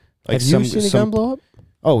 Have you seen a gun blow up?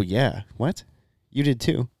 Oh yeah, what? You did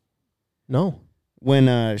too. No,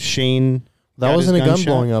 when Shane. That wasn't a gun shot.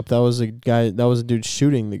 blowing up. That was a guy. That was a dude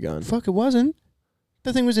shooting the gun. Fuck, it wasn't.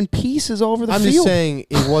 That thing was in pieces all over the I'm field. just saying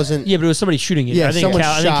it wasn't. Yeah, but it was somebody shooting it. Yeah, I think someone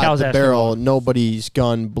I think shot Cal's the asking barrel. about- Nobody's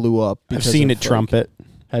gun blew up. I've seen it trumpet.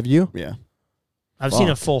 Have you? Yeah. I've seen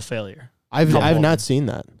a full failure. I've not seen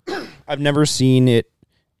that. I've never seen it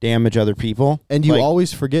damage other people. And you Like-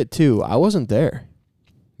 always forget too. I wasn't there.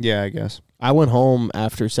 Yeah, I guess. I went home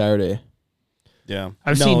after Saturday. Yeah.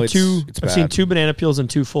 I've seen two banana peels and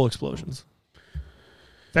 2 full explosions.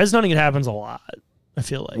 Feds hunting, it happens a lot. I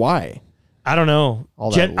feel like. Why? I don't know.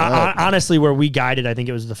 All that lead. Honestly, where we guided, I think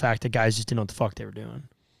it was the fact that guys just didn't know what the fuck they were doing.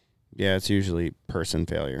 Yeah, it's usually person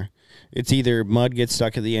failure. It's either mud gets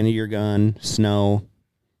stuck at the end of your gun, snow.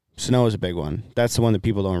 Snow is a big one. That's the one that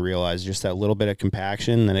people don't realize. Just that little bit of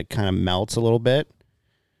compaction, then it kind of melts a little bit.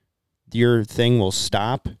 Your thing will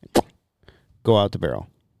stop, go out the barrel,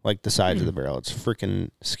 like the sides of the barrel. It's freaking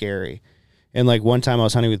scary. And like one time I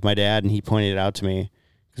was hunting with my dad, and he pointed it out to me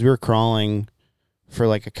because we were crawling for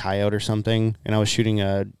like a coyote or something, and I was shooting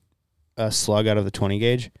a slug out of the 20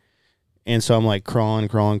 gauge. And so I'm like crawling,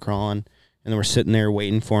 and then we're sitting there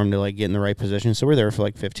waiting for him to like get in the right position. So we're there for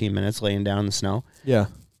like 15 minutes laying down in the snow. Yeah.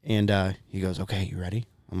 And he goes, "Okay, you ready?"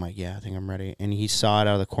 I'm like, "Yeah, I think I'm ready." And he saw it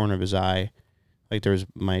out of the corner of his eye. Like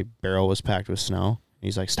my barrel was packed with snow. And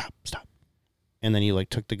he's like, "Stop." And then he like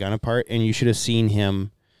took the gun apart, and you should have seen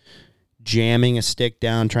him jamming a stick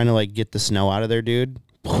down, trying to like get the snow out of there, dude.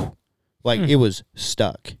 Like it was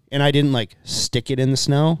stuck. And I didn't like stick it in the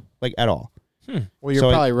snow like at all. Well, you're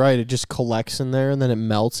probably right. It just collects in there, and then it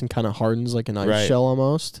melts and kind of hardens like an ice shell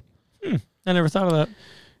almost. I never thought of that.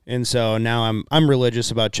 And so now I'm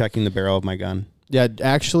religious about checking the barrel of my gun. Yeah,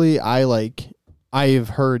 actually, I've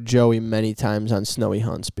heard Joey many times on snowy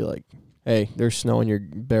hunts be like, "Hey, there's snow in your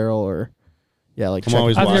barrel," or like I'm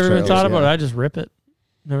always I've never even trailers, thought about it. I just rip it.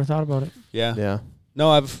 Never thought about it. Yeah. Yeah. No,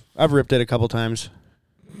 I've ripped it a couple times.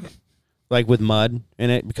 Like with mud in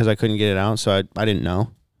it because I couldn't get it out, so I didn't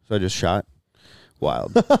know. So I just shot.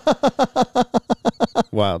 Wild.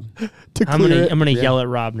 Wild. I'm gonna yell at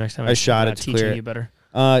Rob next time I shot it to teaching clear it. you better.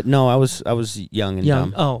 No, I was young and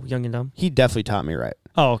dumb. Oh, young and dumb. He definitely taught me right.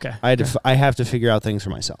 Oh, okay. I have to figure out things for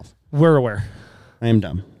myself. We're aware. I am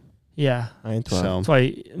dumb. Yeah. I ain't So That's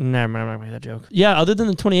why. Never mind. I'm not gonna make that joke. Yeah. Other than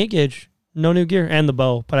the 28 gauge, no new gear and the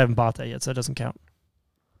bow, but I haven't bought that yet, so that doesn't count.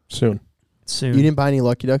 Soon. Soon. You didn't buy any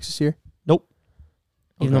Lucky Ducks this year? Nope.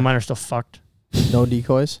 Even Okay. though mine are still fucked. No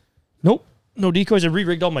decoys? Nope. No decoys. I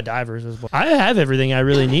re-rigged all my divers as well. I have everything I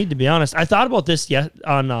really need, to be honest. I thought about this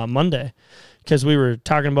on Monday because we were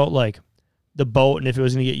talking about like the boat and if it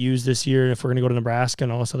was going to get used this year and if we're going to go to Nebraska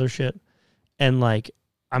and all this other shit. And like,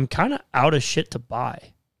 I'm kind of out of shit to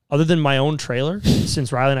buy other than my own trailer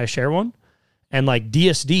since Riley and I share one and like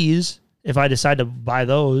DSDs if I decide to buy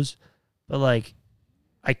those. But like,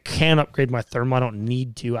 I can upgrade my thermal. I don't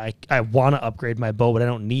need to. I want to upgrade my bow, but I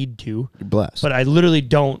don't need to. you're blessed. But I literally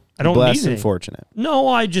don't. I don't blessed need and it. fortunate. No,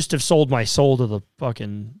 I just have sold my soul to the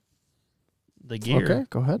gear. Okay,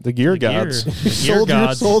 go ahead. The gear The gear. gods. The gear Sold your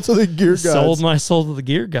gods. soul to the gear gods. Sold my soul to the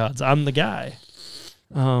gear gods. I'm the guy.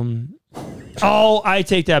 I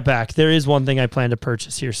take that back. There is one thing I plan to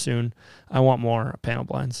purchase here soon. I want more panel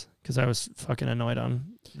blinds because I was fucking annoyed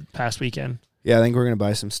on past weekend. Yeah, I think we're gonna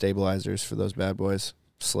buy some stabilizers for those bad boys.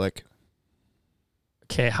 Slick.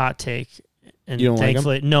 Okay, hot take. And You don't like 'em?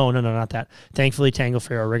 thankfully, no, not that. Thankfully, Tangle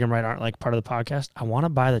Free or Rig 'em Right aren't like part of the podcast. I want to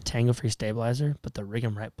buy the Tangle Free stabilizer, but the Rig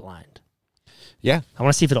 'em Right blind. Yeah. I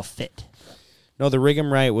want to see if it'll fit. No, the rig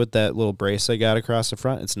 'em right with that little brace I got across the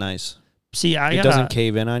front. It's nice. See, It doesn't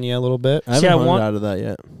cave in on you a little bit. I haven't hunted out of that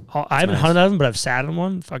yet. I haven't nice. hunted out of them, but I've sat on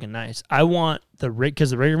one. Fucking nice. I want the rig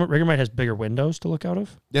because the Rig 'em Right has bigger windows to look out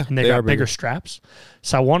of. Yeah, And they got bigger straps.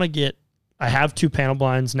 So I want to get. I have 2 panel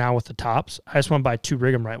blinds now with the tops. I just want to buy 2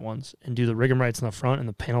 Rig 'em Right ones and do the Rig 'em Rights in the front and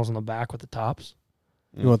the panels on the back with the tops.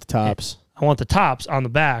 You want the tops? I want the tops on the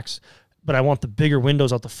backs, but I want the bigger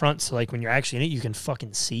windows out the front. So like when you're actually in it, you can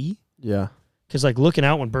fucking see. Yeah. Because like looking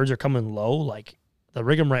out when birds are coming low, like the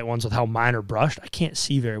Rig 'em Right ones with how mine are brushed, I can't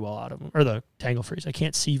see very well out of them. Or the Tangle Frees, I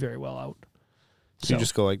can't see very well out. So you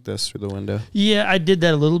just go like this through the window. Yeah, I did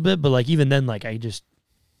that a little bit, but like even then, like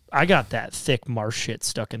I got that thick marsh shit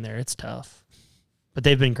stuck in there. It's tough. But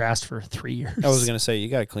they've been grassed for 3 years. I was gonna say you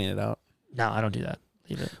gotta clean it out. No, I don't do that.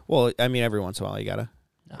 Leave it. Well, I mean, every once in a while you gotta,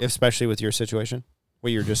 especially with your situation.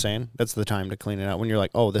 What you were just saying, that's the time to clean it out. When you're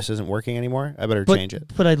like, oh, this isn't working anymore, I better change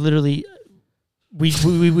it. But I literally,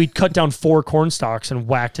 we'd cut down 4 corn stalks and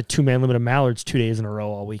whacked a 2-man limit of mallards 2 days in a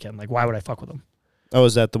row all weekend. Like, why would I fuck with them? Oh,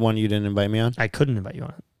 is that the one you didn't invite me on? I couldn't invite you on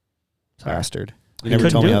it. Sorry. Bastard. You I never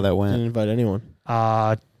couldn't told me do how it. that Didn't went. invite anyone.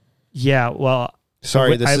 Yeah, well,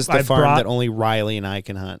 Sorry, this is the I farm brought- that only Riley and I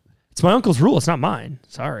can hunt. it's my uncle's rule. It's not mine.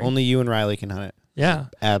 Sorry. Only you and Riley can hunt it. Yeah.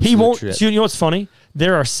 Absolute He won't. shit. So you know what's funny?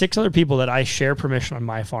 There are 6 other people that I share permission on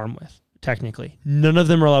my farm with, technically. None of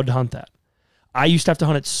them are allowed to hunt that. I used to have to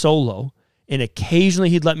hunt it solo, and occasionally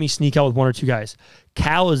he'd let me sneak out with 1 or 2 guys.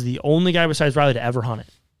 Cal is the only guy besides Riley to ever hunt it.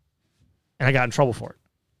 And I got in trouble for it.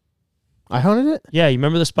 I hunted it? Yeah, you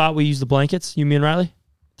remember the spot we used the blankets, you, me, and Riley,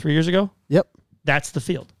 3 years ago? Yep. That's the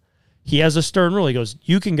field. He has a stern rule. He goes,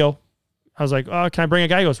 you can go. I was like, oh, can I bring a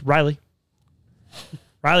guy? He goes, Riley.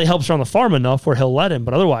 Riley helps around the farm enough where he'll let him,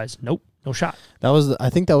 but otherwise, nope, no shot. I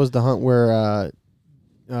think that was the hunt where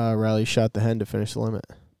Riley shot the hen to finish the limit.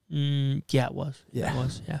 Yeah, it was. Yeah. It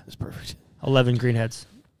was, yeah. That's perfect. 11 greenheads.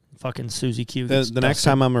 Fucking Susie Q. The next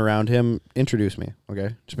time I'm around him, introduce me,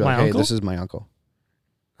 okay? Just be My like, hey, uncle? this is my uncle.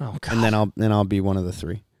 Oh, God. And then I'll be one of the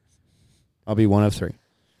 3. I'll be one of 3.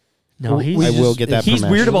 No, We he's, I will get that he's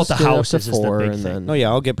permission. weird about the Stay up house. to Is the 4 big and thing. then- Oh, yeah,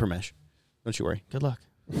 I'll get permission. Don't you worry. Good luck.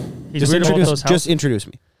 He's weird about those houses. Just introduce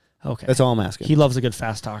me. Okay. That's all I'm asking. He loves a good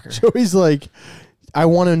fast talker. Joey's like, I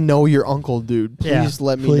want to know your uncle, dude. Please Yeah,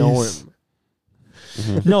 let me know please. him.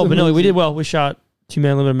 Mhm. No, but no, we amazing. did well. We shot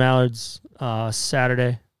 2-man limit mallards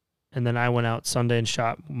Saturday, and then I went out Sunday and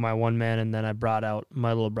shot my 1-man, and then I brought out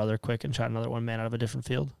my little brother quick and shot another 1-man out of a different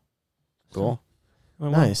field. Cool.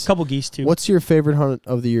 Went well. Nice. Couple geese too. What's your favorite hunt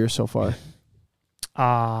of the year so far?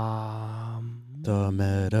 The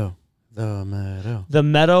Meadow. The Meadow. The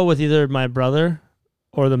Meadow with either my brother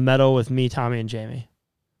or the Meadow with me, Tommy, and Jamie.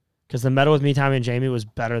 Because the Meadow with me, Tommy, and Jamie was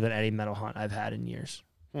better than any Meadow hunt I've had in years.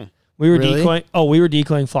 We were Really? decoying. Oh, we were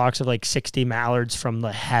decoying flocks of like 60 mallards from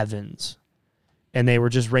the heavens, and they were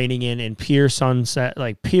just raining in pure sunset,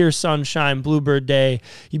 like pure sunshine, bluebird day.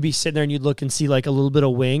 You'd be sitting there and you'd look and see like a little bit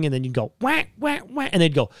of wing, and then you'd go whack whack whack, and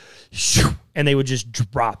they'd go, shoo, and they would just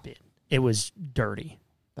drop it. It was dirty.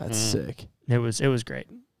 That's sick. It was great.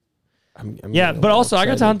 I'm Yeah, getting a but little also I got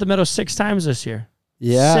to excited. hunt the Meadow 6 times this year.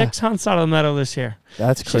 Yeah, 6 hunts out of the Meadow this year.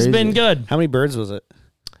 that's She's crazy. been good. How many birds was it?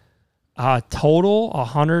 Total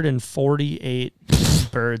 148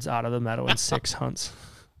 birds out of the Meadow in 6 hunts.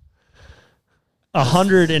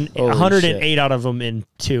 108 out of them in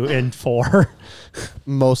 2 and 4.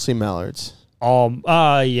 Mostly mallards.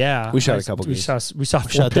 Yeah. We shot a couple We geese. saw 4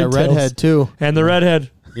 Shot that pintails. redhead too. And the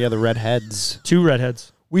redhead. Yeah, the redheads. 2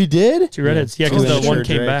 redheads. We did. 2 redheads. Yeah, because Two the immature one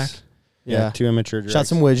came back. drakes. Yeah. 2 immature drakes. Shot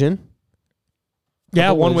some widgeon. Yeah,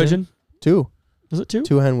 Couple 1 widgeon. widgeon. 2. Was it 2?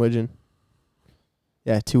 2 hen widgeon.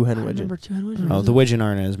 Yeah, 2 hen I widgeon. remember 2 hen widgeon. Oh, the widgeon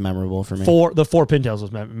aren't as memorable for me. The 4 pintails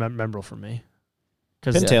was memorable for me.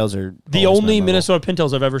 Because Pintails are the always only memorable. Minnesota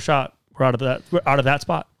pintails I've ever shot were out of that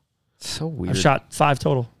spot. So weird. I've shot 5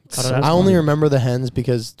 total. Out of So that I spot. only remember the hens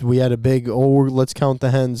because we had a big, let's count the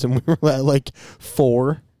hens, and we were at like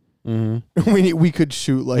 4. Mm-hmm. We could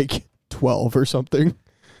shoot like 12 or something.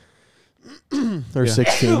 Or Yeah.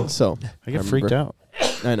 16, so I get I freaked remember.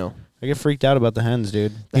 out. I know. I get freaked out about the hens,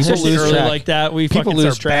 dude. Especially lose early track. like that, we People fucking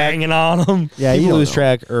lose start track. banging on them. Yeah, People you lose know.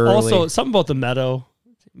 track early. Also, something about the Meadow,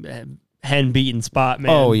 hen beating spot,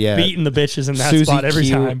 man. Oh, yeah. Beating the bitches in that Susie spot every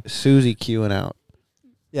Q, time. Susie queuing out.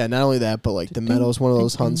 Yeah, not only that, but like the Meadow's one of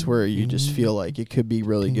those hunts where you just feel like it could be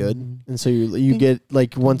really good, and so you get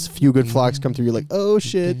like once a few good flocks come through, you're like, oh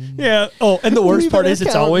shit. Yeah. Oh, and the We worst part better is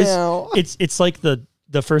it's count always now. it's like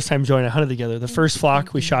the first time Joey and I hunted together. The first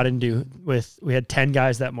flock we shot into we had 10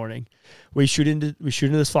 guys that morning. We shoot into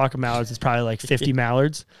this flock of mallards. It's probably like 50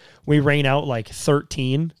 mallards. We rain out like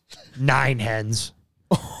 13, 9 hens.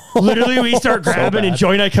 Literally, we start grabbing, and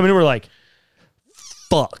Joey and I come in, and we're like,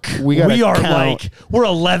 fuck. We gotta are count. like, we're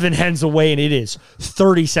 11 hens away, and it is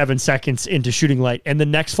 37 seconds into shooting light. And the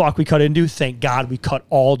next flock we cut into, thank God we cut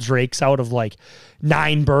all drakes out of like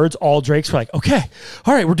 9 birds, all drakes. We're like, okay,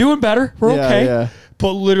 all right, we're doing better. We're Yeah, okay. yeah.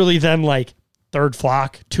 But literally then like 3rd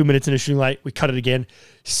flock, 2 minutes into shooting light, we cut it again,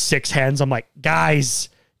 6 hens. I'm like, guys,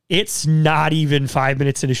 it's not even 5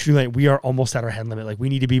 minutes into shooting light. We are almost at our hen limit. Like, we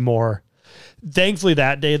need to be more. Thankfully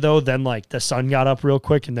that day though, then like the sun got up real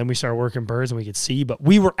quick, and then we started working birds and we could see, but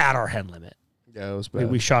we were at our hen limit. Yeah, it was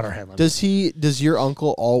We shot our hen limit. Does your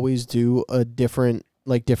uncle always do a different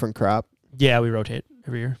crop? Yeah, we rotate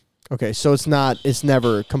every year. Okay, so it's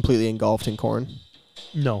never completely engulfed in corn.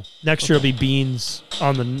 No. Next year it'll be beans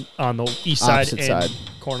on the east side Opposite and side.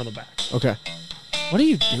 corn on the back. Okay. What are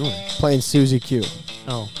you doing? Playing Susie Q.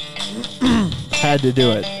 Oh. Had to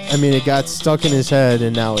do it. I mean, it got stuck in his head,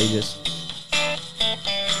 and now he just...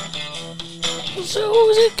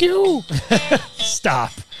 Susie Q.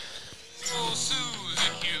 stop.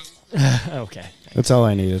 Okay. That's all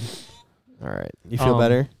I needed. All right. You feel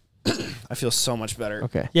better? I feel so much better.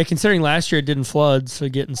 Okay. Yeah, considering last year it didn't flood, so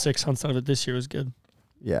getting 6 hunts out of it this year was good.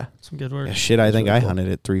 Yeah. Some good work. Yeah, shit, I think really I cool. hunted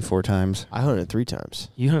it 3-4 times. I hunted 3 times.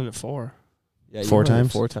 You hunted it 4. Yeah, you 4 hunted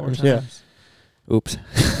times? 4 4 times. times. Yeah. Oops.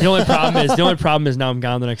 The only problem is now I'm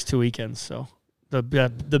gone the next 2 weekends, so the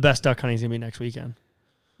best duck hunting is gonna be next weekend.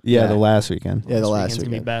 Yeah, Yeah. the last weekend. Yeah, the last weekend's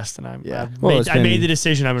weekend. gonna be best, and Yeah. I made the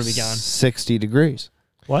decision I'm gonna be gone. 60 degrees.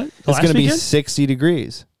 What? It's going to be 60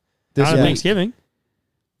 degrees. Not on week. Thanksgiving.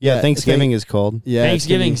 Yeah, Yeah, Thanksgiving is cold. Yeah. it's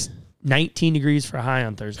gonna be- Thanksgiving's 19 degrees for a high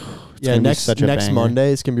on Thursday. Yeah, gonna be next such a banger.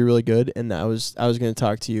 Monday it's gonna be really good. And I was gonna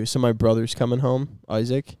talk to you. So my brother's coming home,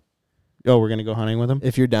 Isaac. Oh, we're going to go hunting with him?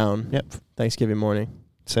 If you're down, Yep. Thanksgiving morning.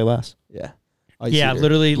 Say less. Yeah. Ice Yeah, eater.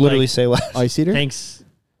 literally like, Say less. Ice eater. thanks.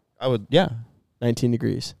 I would, yeah. 19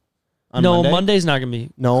 degrees On No, Monday? Monday's not gonna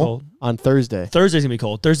be No. cold. on Thursday. Thursday's gonna be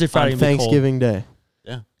cold. Thursday, Friday On gonna be cold. Thanksgiving Day.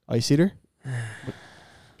 Yeah. Ice eater.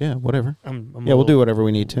 Yeah, whatever. I'm Yeah, we'll do whatever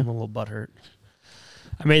we need I'm to. a little butthurt.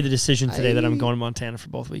 I made the decision today that I'm going to Montana for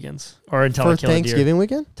both weekends, or until For I kill a deer. Thanksgiving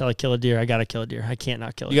weekend Until I kill a deer, I gotta kill a deer. I can't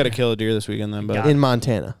not kill a You deer. got to kill a deer this weekend then, Got but it. in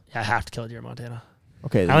Montana. Yeah, I have to kill a deer in Montana.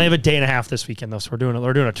 Okay. I only have a day and a half this weekend though, so we're doing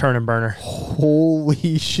a turn and burner.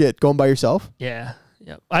 Holy shit! Going by yourself? Yeah,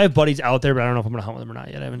 yeah. I have buddies out there, but I don't know if I'm gonna hunt with them or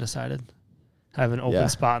not yet. I haven't decided. I have an open Yeah.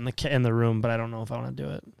 spot in the room, but I don't know if I want to do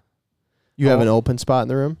it. You have an open spot in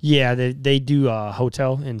the room? Yeah, they do a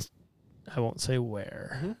hotel in, I won't say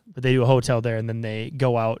where, but they do a hotel there, and then they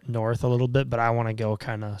go out north a little bit. But I want to go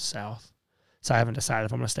kind of south, so I haven't decided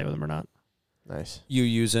if I'm gonna stay with them or not. Nice. you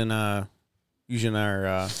using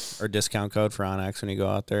our discount code for Onyx when you go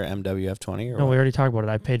out there, MWF20 or No, we already talked about it.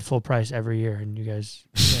 I paid full price every year, and you guys.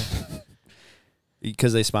 Yeah.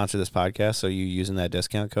 because they sponsor this podcast, so you using that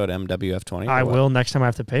discount code MWF20? I or what? will next time I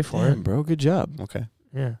have to pay for Damn, it. bro. Good job. Okay.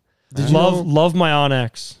 Yeah. Did you know- Love my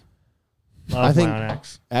Onyx. Love think- my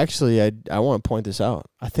Onyx. Actually, I want to point this out.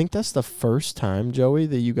 I think that's the first time, Joey,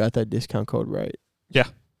 that you got that discount code right.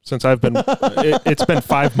 Since I've been, it's been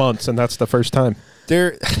 5 months, and that's the first time.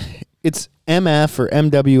 It's MF or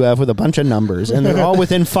MWF with a bunch of numbers, and they're all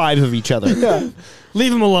within 5 of each other.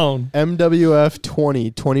 Leave him alone. MWF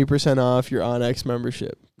 20% off your Onyx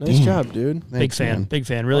membership. Nice Damn. job, dude. Big fan. man. Big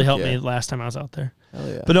fan. Really Fuck helped yeah. me last time I was out there. Hell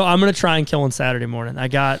yeah. But no, I'm going to try and kill on Saturday morning.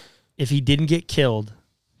 If he didn't get killed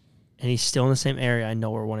and he's still in the same area, I know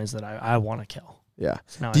where one is that I want to kill. yeah.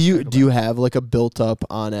 So now I Do just you gotta go do you back. have like a built up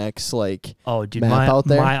Onyx like Oh, dude, map out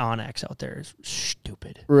there? my Onyx out there is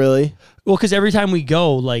stupid. really? Well, because every time we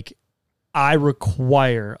go, like, I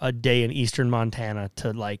require a day in eastern Montana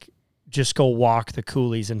to, like, just go walk the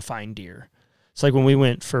coulees and find deer. So, like, when we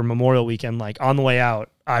went for Memorial Weekend, like, on the way out,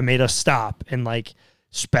 I made us stop and, like,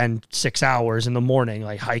 spend 6 hours in the morning,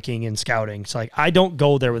 like, hiking and scouting. So, like, I don't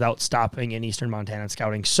go there without stopping in eastern Montana and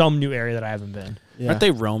scouting some new area that I haven't been. Yeah. Aren't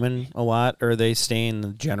they roaming a lot, or they stay in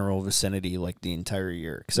the general vicinity like the entire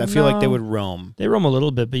year? Because I feel like they No. would roam. They roam a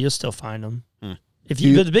little bit, but you'll still find them. Hmm. If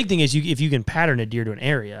you, but the big thing is if you can pattern a deer to an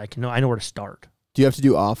area, I know where to start. Do you have to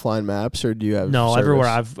do offline maps or do you have No, service? everywhere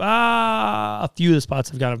a few of the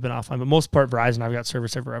spots I've got have been offline, but most part Verizon, I've got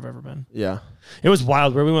service everywhere I've ever been. Yeah. It was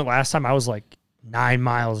wild. Where we went last time, I was like 9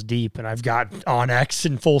 miles deep, and I've got Onyx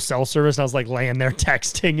in full cell service, and I was like laying there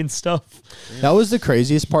texting and stuff. That was the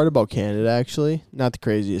craziest part about Canada, actually. Not the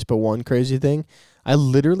craziest, but one crazy thing. I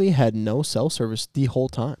literally had no cell service the whole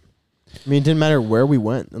time. I mean, it didn't matter where we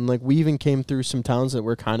went. And, like, we even came through some towns that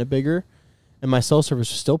were kind of bigger, and my cell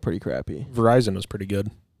service was still pretty crappy. Verizon was pretty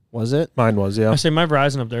good. Was it? Mine was, yeah. I say my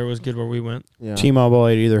Verizon up there was good where we went. Yeah. T-Mobile,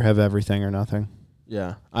 I'd either have everything or nothing.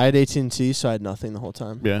 Yeah. I had AT&T, so I had nothing the whole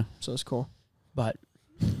time. Yeah. So it's cool. But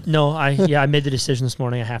no, I made the decision this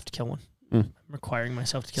morning. I have to kill one. Mm. I'm requiring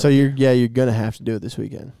myself to kill So one. you're going to have to do it this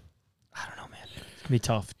weekend. I don't know, man. It's going to be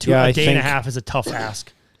tough. Yeah, A I day and a think- half is a tough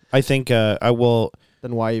ask I think I will.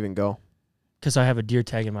 Then why even go? because I have a deer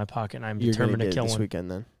tag in my pocket, and I'm You're gonna determined to get it kill this one.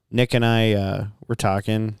 weekend then. Nick and I were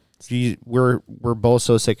talking. We're both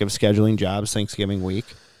so sick of scheduling jobs Thanksgiving week.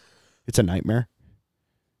 It's a nightmare.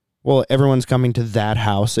 Well, everyone's coming to that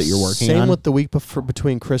house that you're working on. Same with the week before,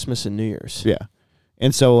 between Christmas and New Year's. Yeah.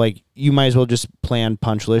 And so, like, you might as well just plan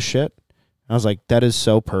punch list shit. I was like, that is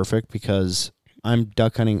so perfect because I'm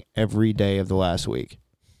duck hunting every day of the last week.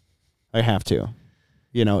 I have to.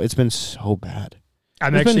 You know, it's been so bad.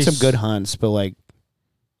 There's been some good hunts, but, like,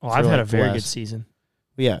 I've for, had like, a very good last- season.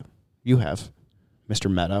 yeah, you have,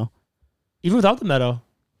 Mr. Meadow. Even without the Meadow.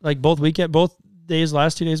 Like both days,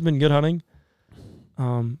 last 2 days have been good hunting.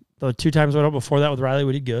 The 2 times I went out before that with Riley,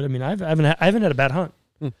 we did good. I mean, I haven't had a bad hunt.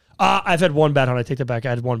 Hmm. I've had one bad hunt. I take that back. I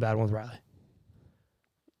had one bad one with Riley.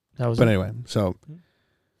 That was But it. anyway, so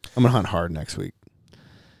I'm gonna hunt hard next week.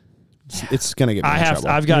 It's gonna get me in trouble.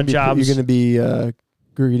 I've got jobs. You're gonna be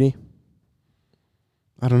greedy.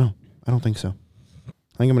 I don't know. I don't think so.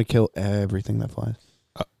 I think I'm gonna kill everything that flies.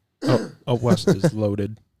 Out west is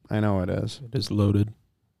loaded. I know it is. It is loaded.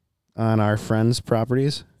 On our friends'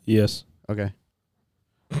 properties? Yes. Okay.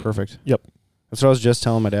 Perfect. Yep. That's what I was just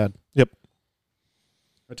telling my dad. Yep.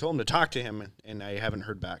 I told him to talk to him, and I haven't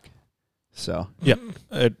heard back. So. Yep.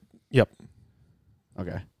 Yep.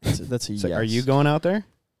 Okay. That's a So yes. are you going out there?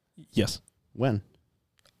 Yes. When?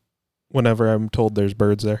 Whenever I'm told there's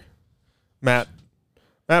birds there. Matt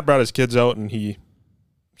brought his kids out and he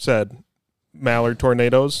said mallard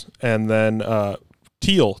tornadoes and then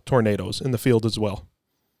teal tornadoes in the field as well.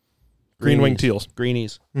 Green-winged teals.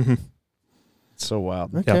 Greenies. Mm-hmm. It's so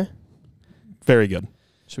wild. Okay. Yep. Very good.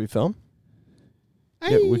 Should we film?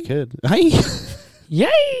 Yeah, we could. Hi.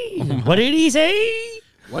 Yay! What did he say?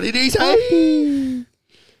 What did he say?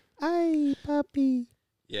 Hi, puppy.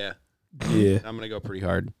 Yeah. Yeah. I'm going to go pretty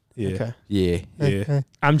hard. Yeah. Okay. Yeah. Yeah.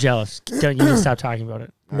 I'm jealous. You need to stop talking about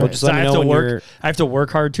it. Well, just let I me have know to when work. I have to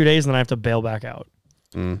work hard 2 days, and then I have to bail back out.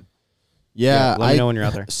 Yeah, let me know when you're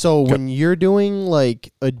out there. So when you're doing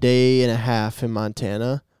like a day and a half in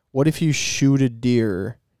Montana, what if you shoot a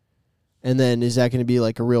deer, and then is that going to be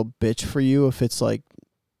like a real bitch for you if it's like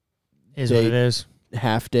Is what it is.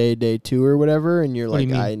 half day, day 2 or whatever, and you're What do like,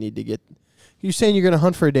 you mean? I need to get. You're saying you're going to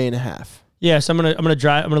hunt for a day and a half. Yeah, so I'm gonna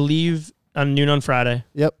drive. I'm gonna leave on noon on Friday.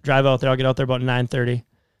 Yep. Drive out there. I'll get out there about 9:30.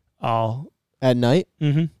 At night,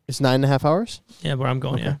 Mm-hmm. it's 9.5 hours. Yeah, where I'm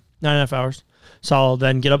going. Okay. Yeah, 9.5 hours. So I'll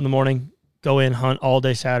then get up in the morning, go in, hunt all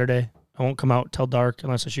day Saturday. I won't come out till dark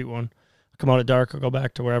unless I shoot one. I'll come out at dark. I'll go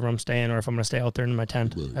back to wherever I'm staying, or if I'm gonna stay out there in my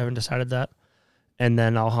tent. I haven't decided that. And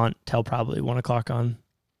then I'll hunt till probably 1 o'clock on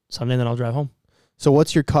Sunday. Then I'll drive home. So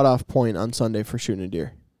what's your cutoff point on Sunday for shooting a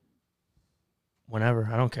deer? Whenever.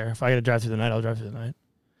 I don't care. If I got to drive through the night, I'll drive through the night.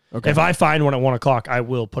 Okay. If I find one at 1 o'clock, I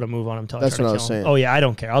will put a move on him until That's I try what I to was kill him. saying. Oh, yeah, I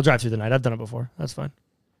don't care. I'll drive through the night. I've done it before. That's fine.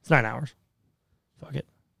 It's 9 hours. Fuck it.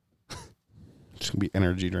 Just going to be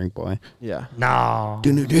energy drink, boy. Yeah. No.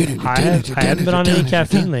 I haven't been on any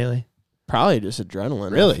caffeine lately. Probably just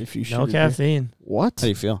adrenaline. Really? If you shoot No a deer. caffeine. What? How do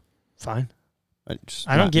you feel? Fine. Just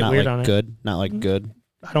I don't get not weird like on it. good. Not like good.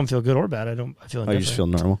 I don't feel good or bad. I feel Oh, indifferent. you just feel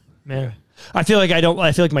normal. Yeah. I feel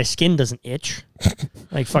like my skin doesn't itch.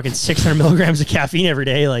 Like fucking 600 milligrams of caffeine every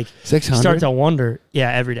day. Like 600? start to wonder. Yeah,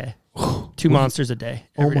 every day. 2 monsters a day.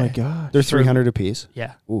 Oh every my day. god. They're 300 apiece.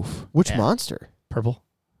 Yeah. Oof. Which Yeah. monster? Purple.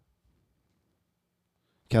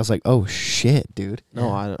 Cal's like, oh shit, dude. No,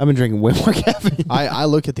 I don't. I've been drinking way more caffeine. I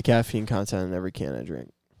look at the caffeine content in every can I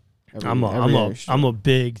drink. I'm Every a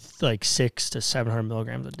big like 600 to 700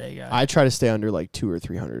 milligrams a day guy. I try to stay under like 200 or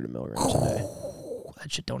 300 milligrams a day. That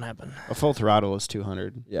shit don't happen. A full throttle is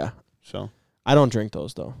 200. Yeah, So I don't drink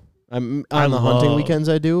those though. I'm I on the hunting love- weekends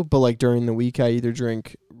I do, but like during the week I either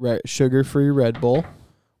drink sugar-free Red Bull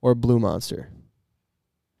or Blue Monster.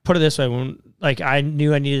 Put it this way: when like I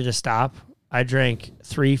knew I needed to stop, I drank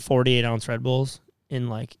 3 48-ounce Red Bulls in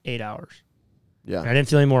like 8 hours. Yeah, And I didn't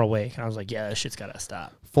feel any more awake, and I was like, "Yeah, this shit's gotta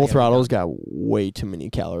stop." Full I gotta be Throttle's done. got way too many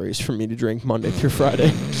calories for me to drink Monday through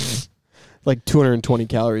Friday. Like 220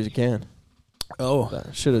 calories a can. oh,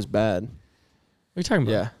 That shit is bad. What are you talking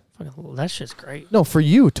about? Yeah. Fucking, that shit's great. No, for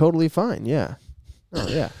you, totally fine. Yeah. Oh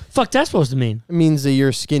yeah. Fuck, that's supposed to mean. It means that you're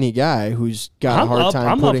a skinny guy who's got a I'm hard up- time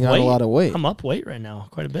I'm putting up on a weight. lot of weight. I'm up weight right now,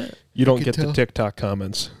 quite a bit. You don't could get tell. the TikTok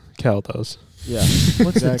comments. Cal does. Yeah.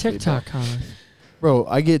 What's Exactly, the TikTok comment? Bro,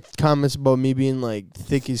 I get comments about me being like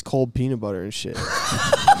thick as cold peanut butter and shit.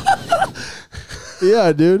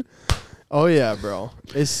 Yeah, dude. Oh yeah, bro.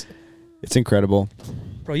 it's incredible.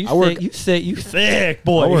 Bro, you I work- thick, you thick,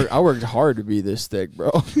 boy. I worked hard to be this thick,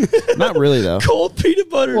 bro. Not really though. Cold peanut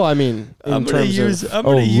butter. Well, I mean, in I'm gonna terms use. of I'm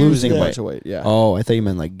gonna use losing a that. bunch of weight, yeah. Oh, I thought you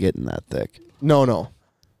meant like getting that thick. No.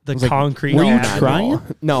 the was like, concrete. were you ab. trying?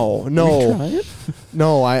 No.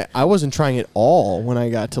 No, I wasn't trying it all when I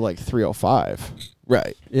got to like 305.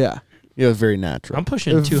 Right. Yeah. It was very natural. I'm It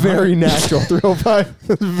pushing was 200. very natural 305.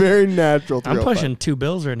 It was very natural I'm 305. pushing 2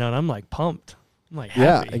 bills right now, and I'm like pumped. I'm like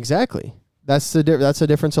Yeah, happy. exactly. That's the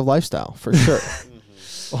difference of lifestyle for sure.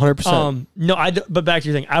 100%. No, but back to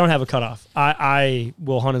your thing. I don't have a cutoff. I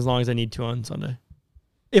will hunt as long as I need to on Sunday.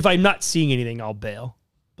 If I'm not seeing anything, I'll bail.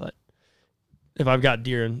 But if I've got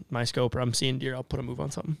deer in my scope or I'm seeing deer, I'll put a move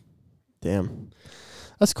on something. Damn.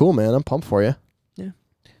 That's cool, man. I'm pumped for you. Yeah.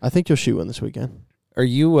 I think you'll shoot one this weekend. Are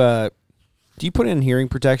you? Do you put in hearing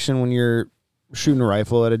protection when you're shooting a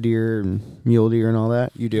rifle at a deer and mule deer and all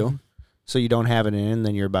that? You do. Mm-hmm. So you don't have it in,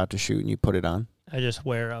 then you're about to shoot and you put it on. I just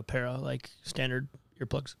wear a pair of like standard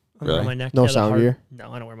earplugs. Around Really? my neck. No the sound hard- gear?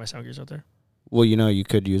 No, I don't wear my sound gears out there. Well, you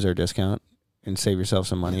could use our discount and save yourself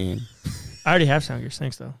some money. I already have sound gears.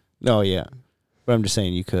 Thanks, though. Oh, yeah. But I'm just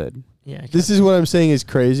saying you could. Yeah. This is what I'm saying is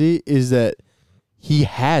crazy, is that he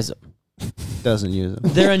has them. Doesn't use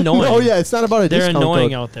them. They're annoying. Oh, yeah, it's not about a They're discount annoying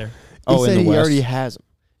code. out there. He Oh, said in the he West. already has them.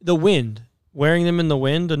 The wind. Wearing them in the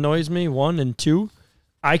wind annoys me, 1, and 2.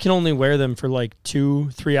 I can only wear them for like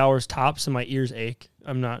 2-3 hours tops and my ears ache.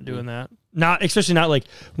 I'm not doing that. Especially not like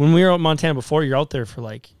when we were out in Montana before, you're out there for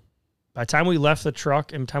like, by the time we left the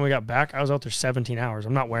truck and the time we got back, I was out there 17 hours.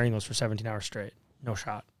 I'm not wearing those for 17 hours straight. No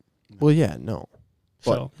shot. Well, yeah, no.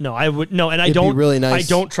 So, no, I would, no, and I It'd be don't, really nice. I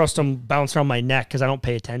don't trust them bounce around my neck because I don't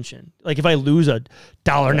pay attention. Like if I lose a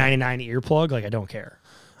 $1.99 earplug, like I don't care.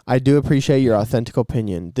 I do appreciate your authentic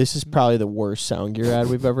opinion. This is probably the worst sound gear ad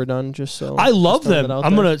we've ever done, just so. I love just throwing them. it out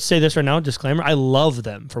I'm there. going to say this right now, disclaimer. I love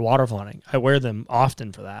them for waterfalling. I wear them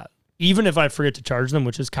often for that. Even if I forget to charge them,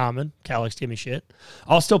 which is common, Calix give me shit,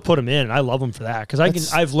 I'll still put them in, and I love them for that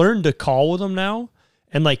because I've learned to call with them now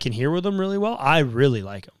and like can hear with them really well. I really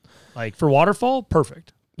like them. Like for waterfall,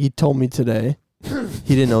 perfect. He told me today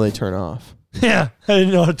he didn't know they turn off. Yeah, I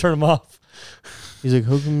didn't know how to turn them off. He's like,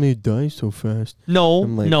 how come they die so fast? No,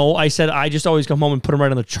 I'm like- no. I said I just always come home and put them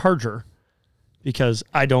right on the charger because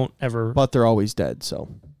I don't ever. But they're always dead, so.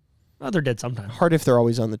 Well, they're dead sometimes. Hard if they're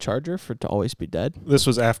always on the charger for it to always be dead. This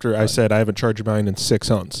was after I said I haven't charged mine in 6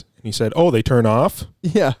 months. And he said, oh, they turn off?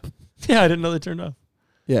 Yeah. Yeah, I didn't know they turned off.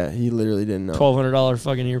 Yeah, he literally didn't know. $1,200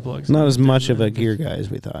 fucking earplugs. Not as much of a gear guy as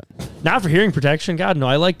we thought. Not for hearing protection. God, no.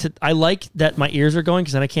 I like that my ears are going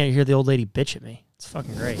because then I can't hear the old lady bitch at me. It's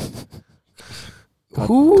fucking great.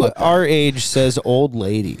 Who our age says old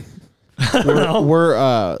lady?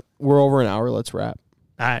 We're over an hour. Let's wrap.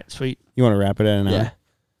 All right, sweet. You want to wrap it at an hour? Yeah.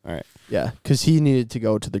 All right. Yeah, because he needed to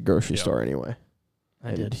go to the grocery Yeah. store anyway. I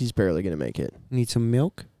And did. He's barely going to make it. Need some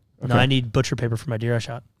milk? No, I need butcher paper for my deer I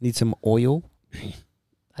shot. Need some oil?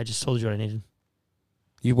 I just told you what I needed.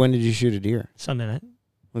 When did you shoot a deer? Sunday night.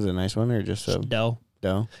 Was it a nice one or just a Doe.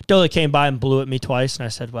 doe? Doe that came by and blew at me twice, and I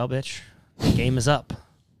said, well, bitch, the game is up.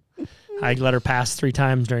 I let her pass 3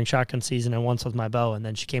 times during shotgun season and once with my bow, and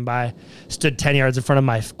then she came by, stood 10 yards in front of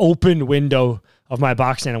my open window of my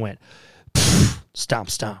box stand and went,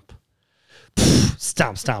 stomp, stomp.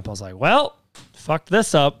 Stomp, stomp. I was like, well, fuck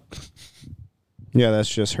this up. Yeah, that's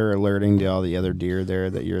just her alerting to all the other deer there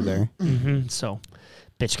that you're there. Mm-hmm. So,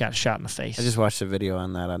 bitch got shot in the face. I just watched a video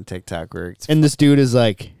on that on TikTok and this dude is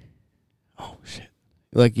like, oh shit.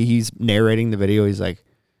 Like he's narrating the video. He's like,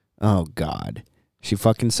 oh God, she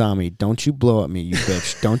fucking saw me. Don't you blow at me, you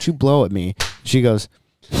bitch. Don't you blow at me. He goes,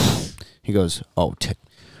 oh,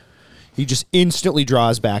 he just instantly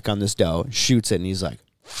draws back on this doe, shoots it, and he's like,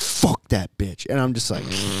 fuck that bitch. And I'm just like,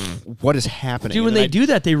 what is happening? Dude, when they do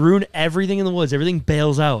that, they ruin everything in the woods. Everything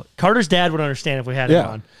bails out. Carter's dad would understand if we had it Yeah.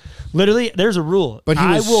 on. Literally, there's a rule. But he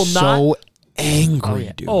was I will so not,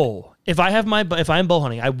 angry, dude. Oh, if I'm bow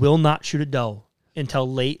hunting, I will not shoot a doe until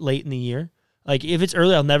late in the year. Like if it's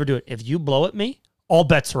early, I'll never do it. If you blow at me, all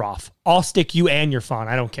bets are off. I'll stick you and your fawn.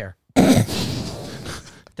 I don't care.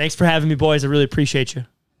 Thanks for having me, boys. I really appreciate you.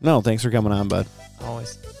 No, thanks for coming on, bud.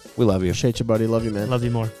 Always. We love you. Appreciate you, buddy. Love you, man. Love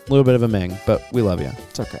you more. A little bit of a ming, but we love you.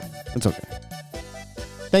 It's okay. It's okay.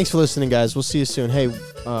 Thanks for listening, guys. We'll see you soon. Hey,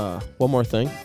 one more thing.